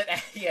 and then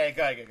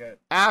go ahead.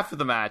 After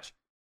the match,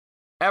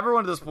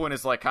 everyone at this point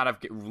is like kind of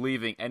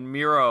leaving, and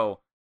Miro,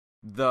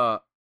 to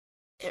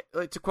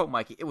quote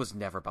Mikey, it was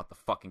never about the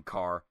fucking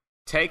car.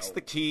 Takes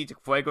the key to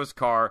Fuego's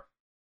car,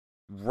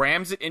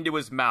 rams it into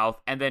his mouth,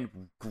 and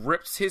then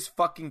grips his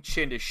fucking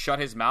chin to shut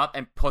his mouth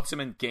and puts him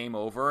in game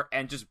over,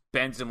 and just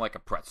bends him like a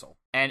pretzel.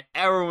 And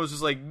everyone was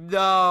just like,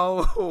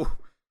 no.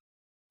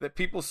 That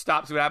people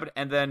stopped to what happened,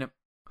 and then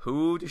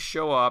who to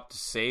show up to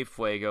save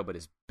Fuego but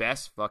his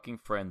best fucking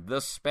friend, the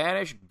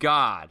Spanish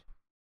God,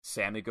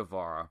 Sammy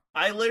Guevara.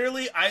 I feel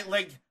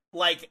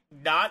like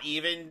not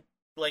even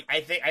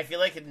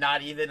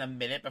a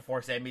minute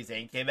before Sami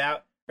Zayn came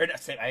out, or no,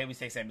 I always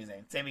say Sami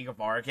Zayn, Sammy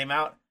Guevara came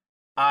out,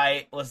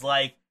 I was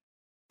like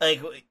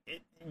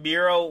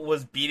Miro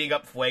was beating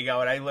up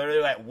Fuego, and I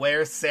literally went,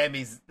 where's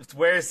Sammy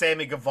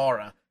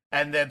Guevara?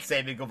 And then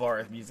Sammy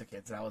Guevara's music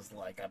hits, and I was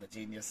like, I'm a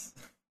genius.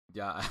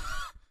 Yeah,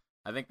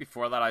 I think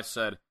before that I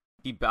said,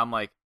 I'm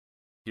like,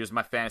 here's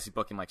my fantasy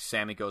booking, like,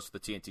 Sammy goes for the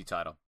TNT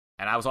title.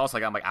 And I was also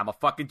like, I'm a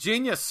fucking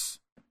genius.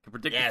 Can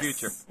predict the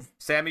future.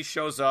 Sammy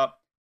shows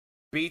up,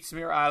 beats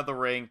Miro out of the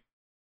ring,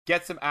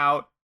 gets him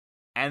out,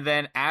 and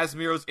then as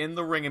Miro's in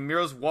the ring and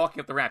Miro's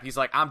walking up the ramp, he's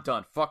like, I'm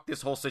done. Fuck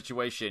this whole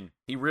situation.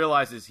 He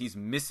realizes he's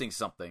missing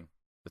something.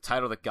 The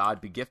title that God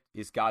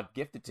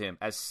gifted to him,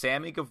 as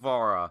Sammy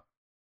Guevara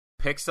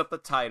picks up the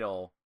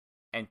title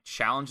and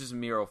challenges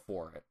Miro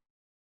for it.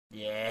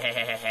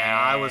 Yeah. And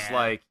I was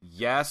like,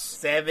 yes,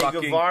 Sammy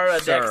Guevara,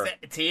 sir.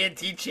 Next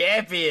TNT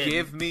champion.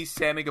 Give me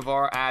Sammy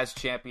Guevara as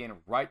champion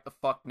right the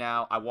fuck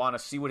now. I want to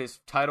see what his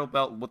title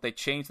belt, what they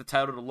changed the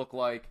title to look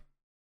like.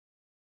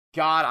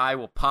 God, I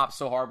will pop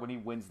so hard when he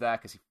wins that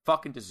because he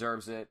fucking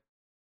deserves it.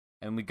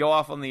 And we go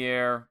off on the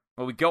air.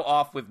 Well, we go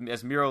off with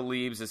as Miro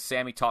leaves, as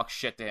Sammy talks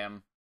shit to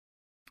him.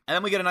 And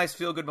then we get a nice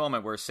feel-good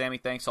moment where Sammy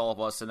thanks all of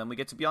us, and then we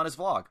get to be on his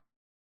vlog.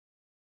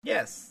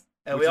 Yes.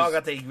 And we all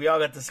got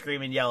to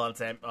scream and yell on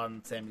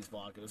Sammy's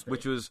vlog. It was great.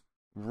 Which was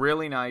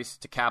really nice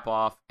to cap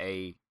off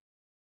a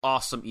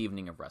awesome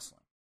evening of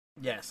wrestling.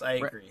 Yes, I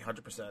agree,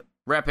 100%.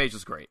 Rampage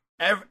was great.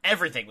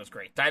 Everything was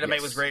great.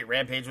 Dynamite was great.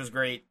 Rampage was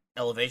great.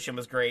 Elevation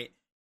was great.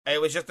 It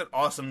was just an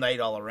awesome night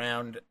all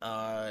around.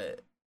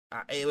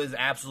 It was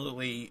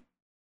absolutely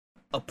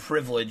a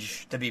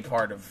privilege to be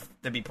part of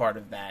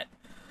that.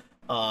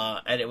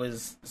 And it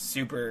was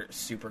super,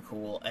 super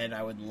cool. And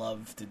I would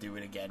love to do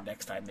it again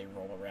next time they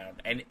roll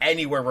around, and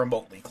anywhere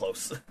remotely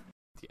close.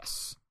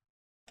 Yes.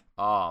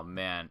 Oh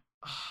man.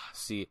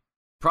 See,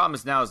 problem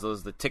is now is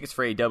the tickets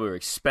for AEW are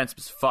expensive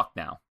as fuck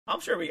now. I'm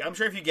sure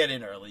if you get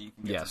in early, you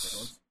can get some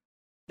tickets.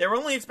 They were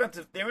only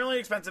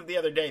expensive the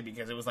other day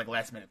because it was like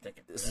last minute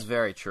tickets. This is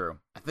very true.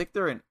 I think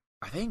are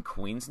they in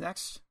Queens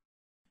next?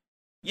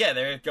 Yeah,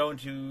 they're going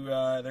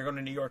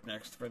to New York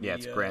next for the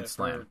it's Grand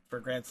Slam. For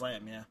Grand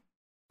Slam, yeah.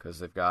 Because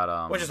they've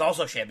got which is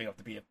also shaping up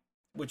to be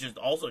which is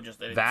also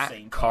just an that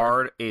insane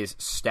card is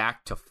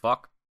stacked to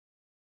fuck.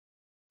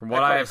 From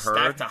what I have heard,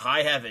 stacked to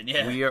high heaven.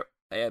 Yeah, we are.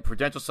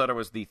 Prudential Center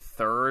was the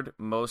third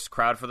most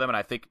crowd for them, and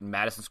I think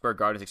Madison Square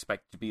Garden is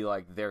expected to be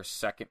like their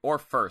second or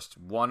first,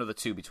 one of the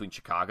two between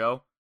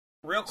Chicago.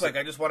 Real quick,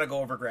 I just want to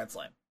go over Grand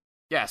Slam.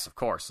 Yes, of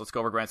course. Let's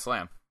go over Grand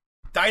Slam.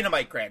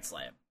 Dynamite Grand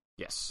Slam.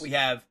 Yes. We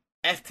have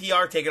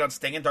FTR taking on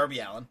Sting and Darby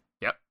Allin.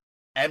 Yep.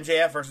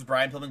 MJF versus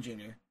Brian Pillman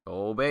Jr.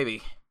 Oh,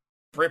 baby.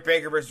 Britt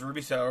Baker versus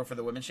Ruby Soho for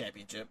the Women's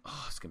Championship.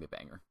 Oh, it's going to be a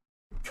banger.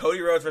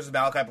 Cody Rhodes versus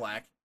Malachi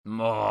Black.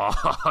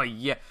 Oh,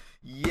 yeah.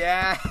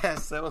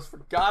 Yes. I almost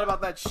forgot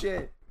about that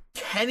shit.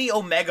 Kenny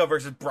Omega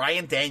versus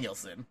Bryan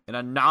Danielson. In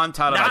a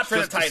non-title match. Not for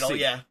the title,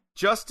 yeah.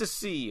 Just to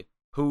see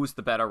who's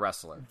the better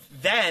wrestler.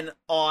 Then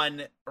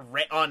on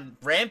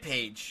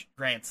Rampage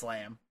Grand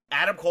Slam,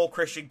 Adam Cole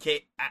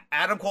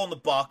and the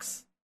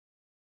Bucks,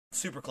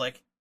 Super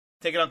Click,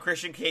 taking on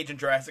Christian Cage and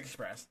Jurassic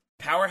Express.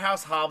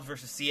 Powerhouse Hobbs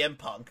versus CM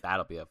Punk.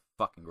 That'll be a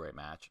fucking great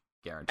match,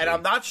 guaranteed. And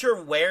I'm not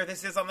sure where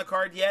this is on the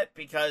card yet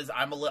because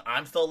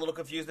I'm still a little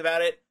confused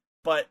about it.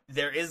 But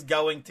there is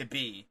going to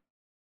be,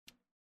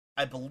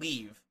 I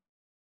believe,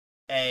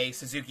 a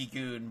Suzuki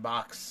Gun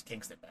Mox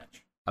Kingston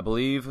match. I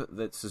believe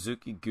that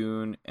Suzuki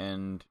Gun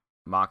and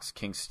Mox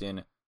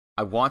Kingston,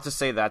 I want to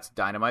say that's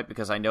Dynamite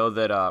because I know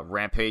that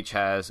Rampage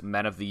has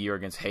Men of the Year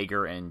against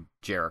Hager and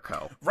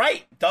Jericho.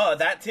 Right, duh,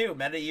 that too.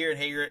 Men of the Year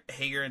and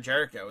Hager and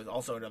Jericho is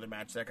also another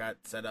match that got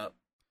set up.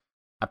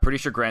 I'm pretty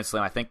sure Grand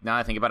Slam, now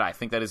I think about it, I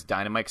think that is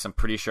Dynamite because I'm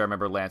pretty sure I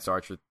remember Lance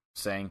Archer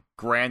saying,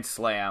 Grand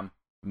Slam,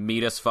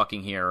 meet us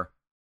fucking here.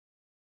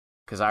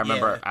 Because I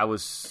remember I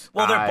was...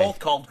 Well, they're both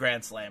called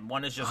Grand Slam.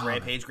 One is just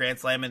Rampage Grand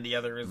Slam, and the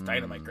other is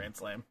Dynamite Grand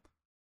Slam.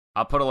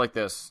 I'll put it like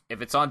this.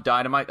 If it's on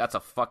Dynamite, that's a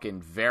fucking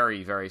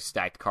very, very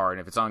stacked card.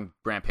 And if it's on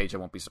Rampage, I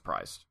won't be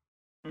surprised.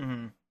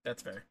 Mm-hmm.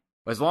 That's fair.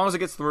 But as long as it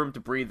gets the room to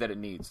breathe that it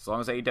needs, as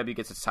long as AEW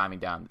gets its timing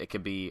down, it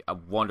could be a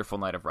wonderful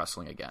night of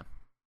wrestling again.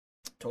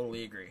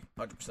 Totally agree.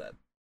 100%.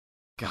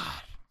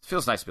 God. It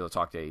feels nice to be able to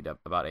talk to AEW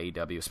about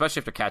AEW,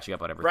 especially after catching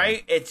up on everything.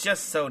 Right? It's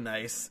just so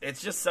nice.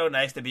 It's just so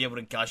nice to be able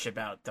to gush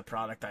about the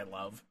product I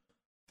love.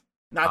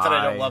 Not that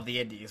I don't love the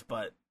indies,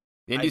 but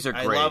the indies are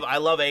great. I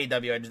love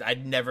AEW. I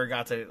never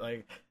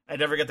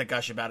get to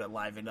gush about it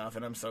live enough,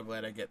 and I'm so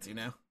glad I get to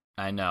now.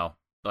 I know.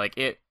 Like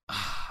it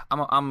I'm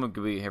gonna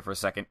be here for a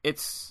second. It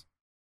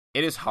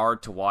is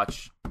hard to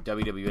watch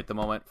WWE at the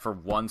moment for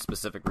one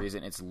specific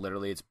reason. It's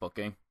literally its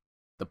booking.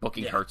 The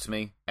booking hurts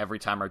me every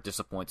time or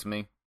disappoints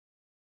me.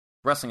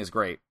 Wrestling is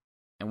great.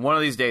 And one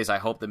of these days I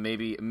hope that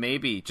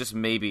maybe, just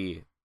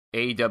maybe,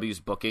 AEW's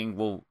booking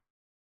will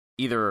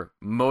either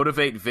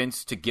motivate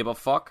Vince to give a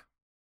fuck,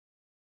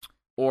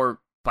 or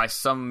by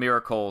some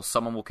miracle,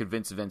 someone will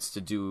convince Vince to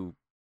do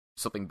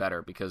something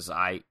better, because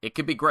it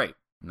could be great.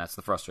 And that's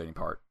the frustrating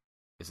part,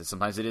 is that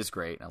sometimes it is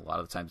great, and a lot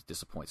of the times it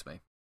disappoints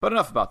me. But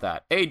enough about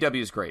that.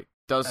 AEW is great.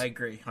 I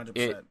agree, 100%.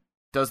 It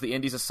does the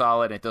indies a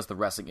solid, and it does the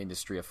wrestling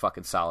industry a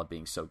fucking solid,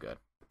 being so good.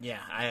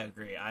 Yeah, I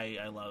agree.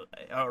 I love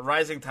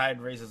rising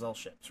tide raises all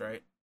ships,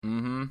 right?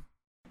 Mm-hmm.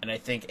 And I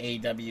think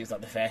AEW is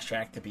on the fast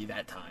track to be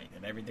that tide,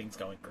 and everything's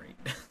going great.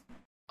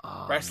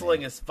 Oh,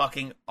 Wrestling is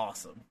fucking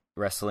awesome.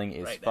 Wrestling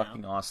is right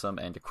fucking now. awesome,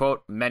 and to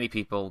quote many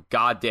people,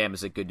 goddamn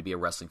is it good to be a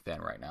wrestling fan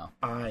right now.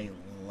 I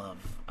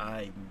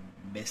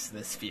miss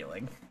this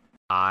feeling.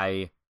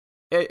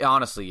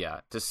 Honestly,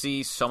 yeah. To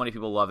see so many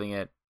people loving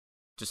it,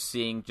 just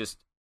seeing just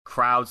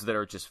crowds that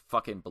are just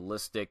fucking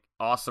ballistic,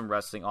 awesome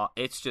wrestling,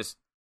 it's just...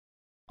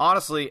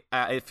 Honestly,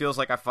 it feels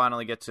like I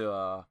finally get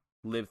to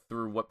live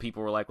through what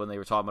people were like when they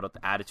were talking about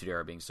the Attitude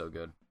Era being so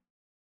good.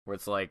 Where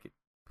it's like,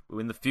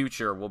 in the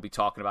future, we'll be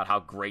talking about how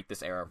great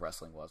this era of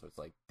wrestling was. Where it's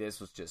like,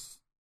 this was just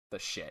the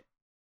shit.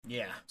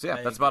 Yeah. So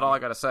yeah, that's about all I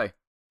gotta say.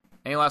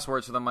 Any last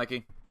words for them,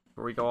 Mikey,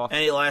 before we go off?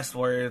 Any last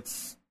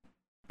words?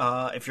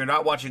 If you're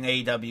not watching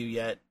AEW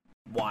yet,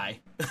 why?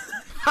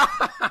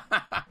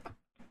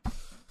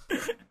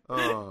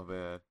 Oh,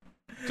 man.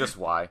 Just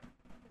why?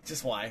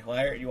 Just why?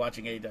 Why aren't you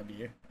watching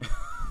AEW?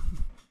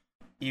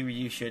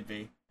 You should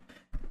be.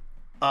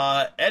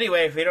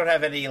 Anyway, if we don't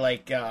have any,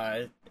 we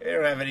don't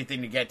have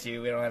anything to get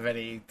to, we don't have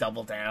any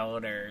Double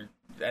Down or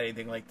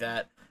anything like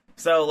that.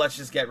 So let's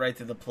just get right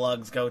to the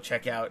plugs. Go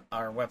check out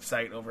our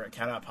website over at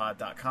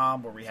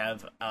countoutpod.com, where we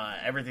have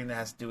everything that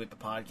has to do with the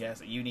podcast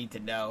that you need to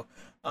know,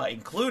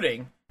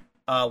 including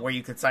where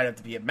you can sign up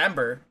to be a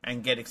member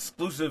and get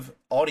exclusive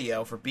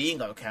audio for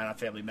being a Countout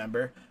family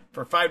member.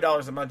 For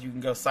 $5 a month, you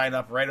can go sign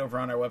up right over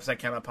on our website,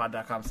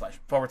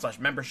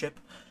 countoutpod.com/membership,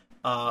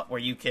 where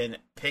you can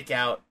pick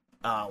out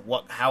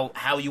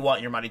how you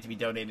want your money to be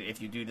donated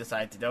if you do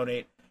decide to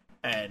donate.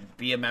 And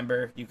be a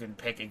member. You can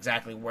pick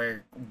exactly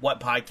what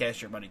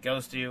podcast your money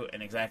goes to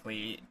and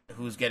exactly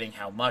who's getting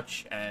how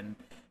much and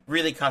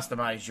really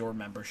customize your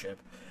membership.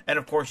 And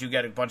of course, you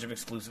get a bunch of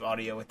exclusive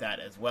audio with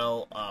that as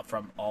well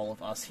from all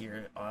of us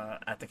here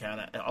at the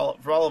Countout,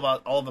 for all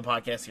of the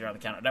podcasts here on the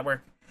Countout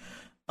Network.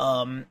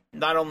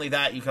 Not only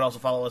that, you can also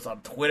follow us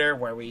on Twitter,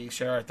 where we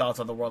share our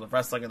thoughts on the world of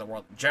wrestling and the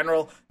world in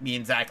general. Me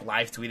and Zach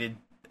live tweeted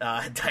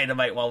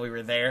Dynamite while we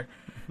were there.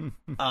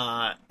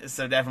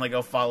 So definitely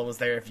go follow us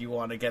there if you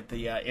want to get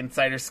the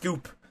insider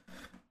scoop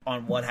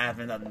on what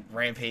happened on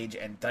Rampage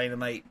and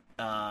Dynamite.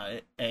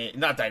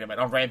 Not Dynamite,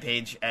 on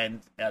Rampage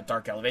and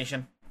Dark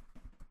Elevation.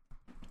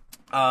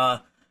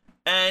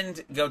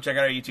 And go check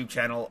out our YouTube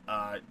channel,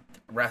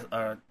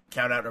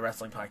 Count Out a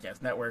Wrestling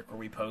Podcast Network, where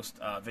we post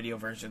video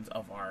versions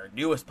of our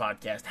newest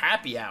podcast,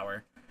 Happy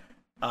Hour,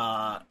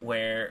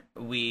 where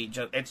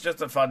it's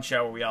just a fun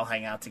show where we all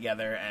hang out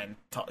together and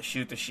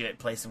shoot the shit,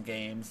 play some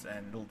games,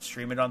 and we'll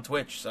stream it on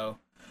Twitch. So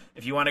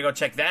if you want to go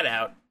check that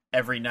out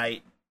every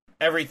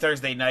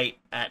Thursday night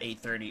at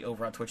 8:30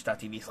 over on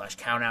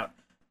twitch.tv/countout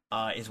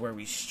is where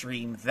we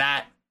stream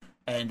that.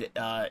 And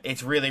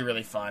it's really,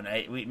 really fun.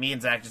 Me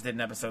and Zach just did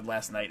an episode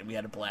last night and we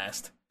had a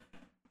blast.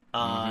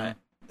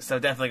 So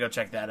definitely go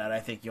check that out.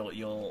 I think it'll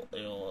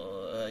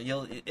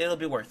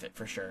be worth it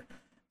for sure.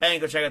 And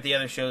go check out the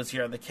other shows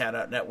here on the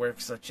Countout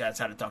Network, such as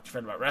How to Talk to a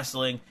Friend About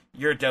Wrestling,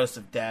 Your Dose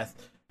of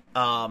Death,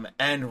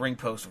 and Ring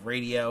Post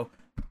Radio.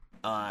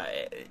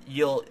 I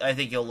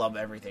think you'll love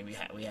everything we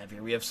have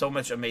here. We have so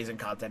much amazing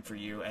content for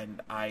you,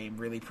 and I'm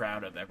really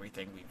proud of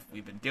everything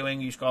we've been doing.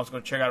 You should also go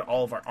check out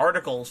all of our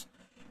articles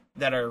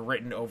that are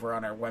written over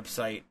on our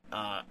website,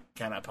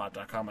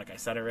 countoutpod.com, like I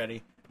said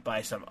already,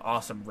 by some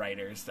awesome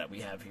writers that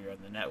we have here on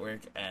the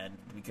network, and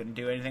we couldn't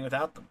do anything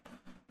without them.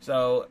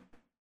 So,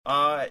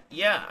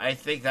 yeah, I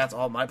think that's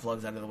all my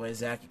plugs out of the way.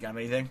 Zach, you got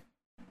anything?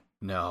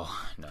 No.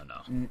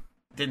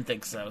 Didn't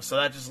think so. So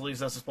that just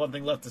leaves us with one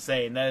thing left to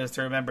say, and that is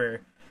to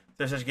remember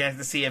there's such a chance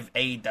to see of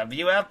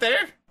AEW out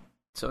there.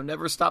 So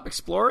never stop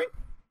exploring?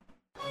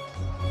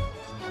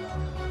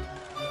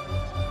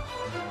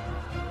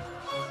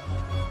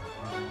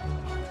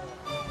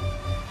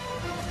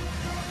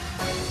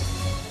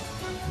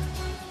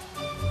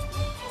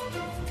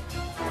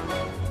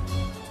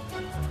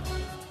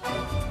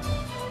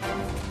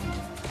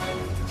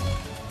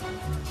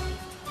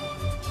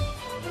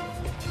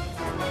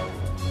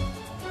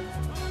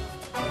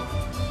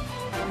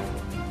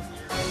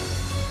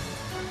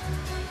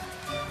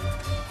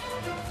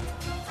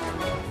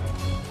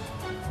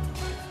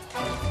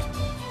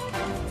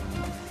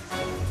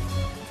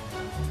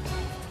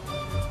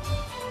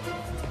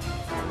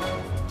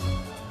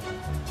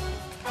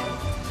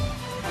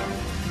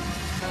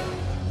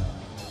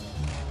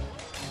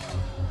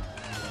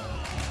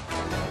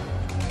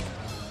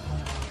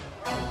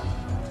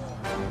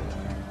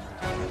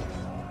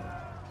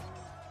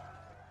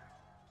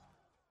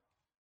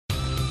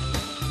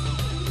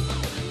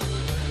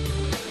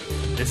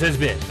 This has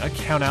been a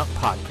Count Out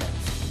Podcast.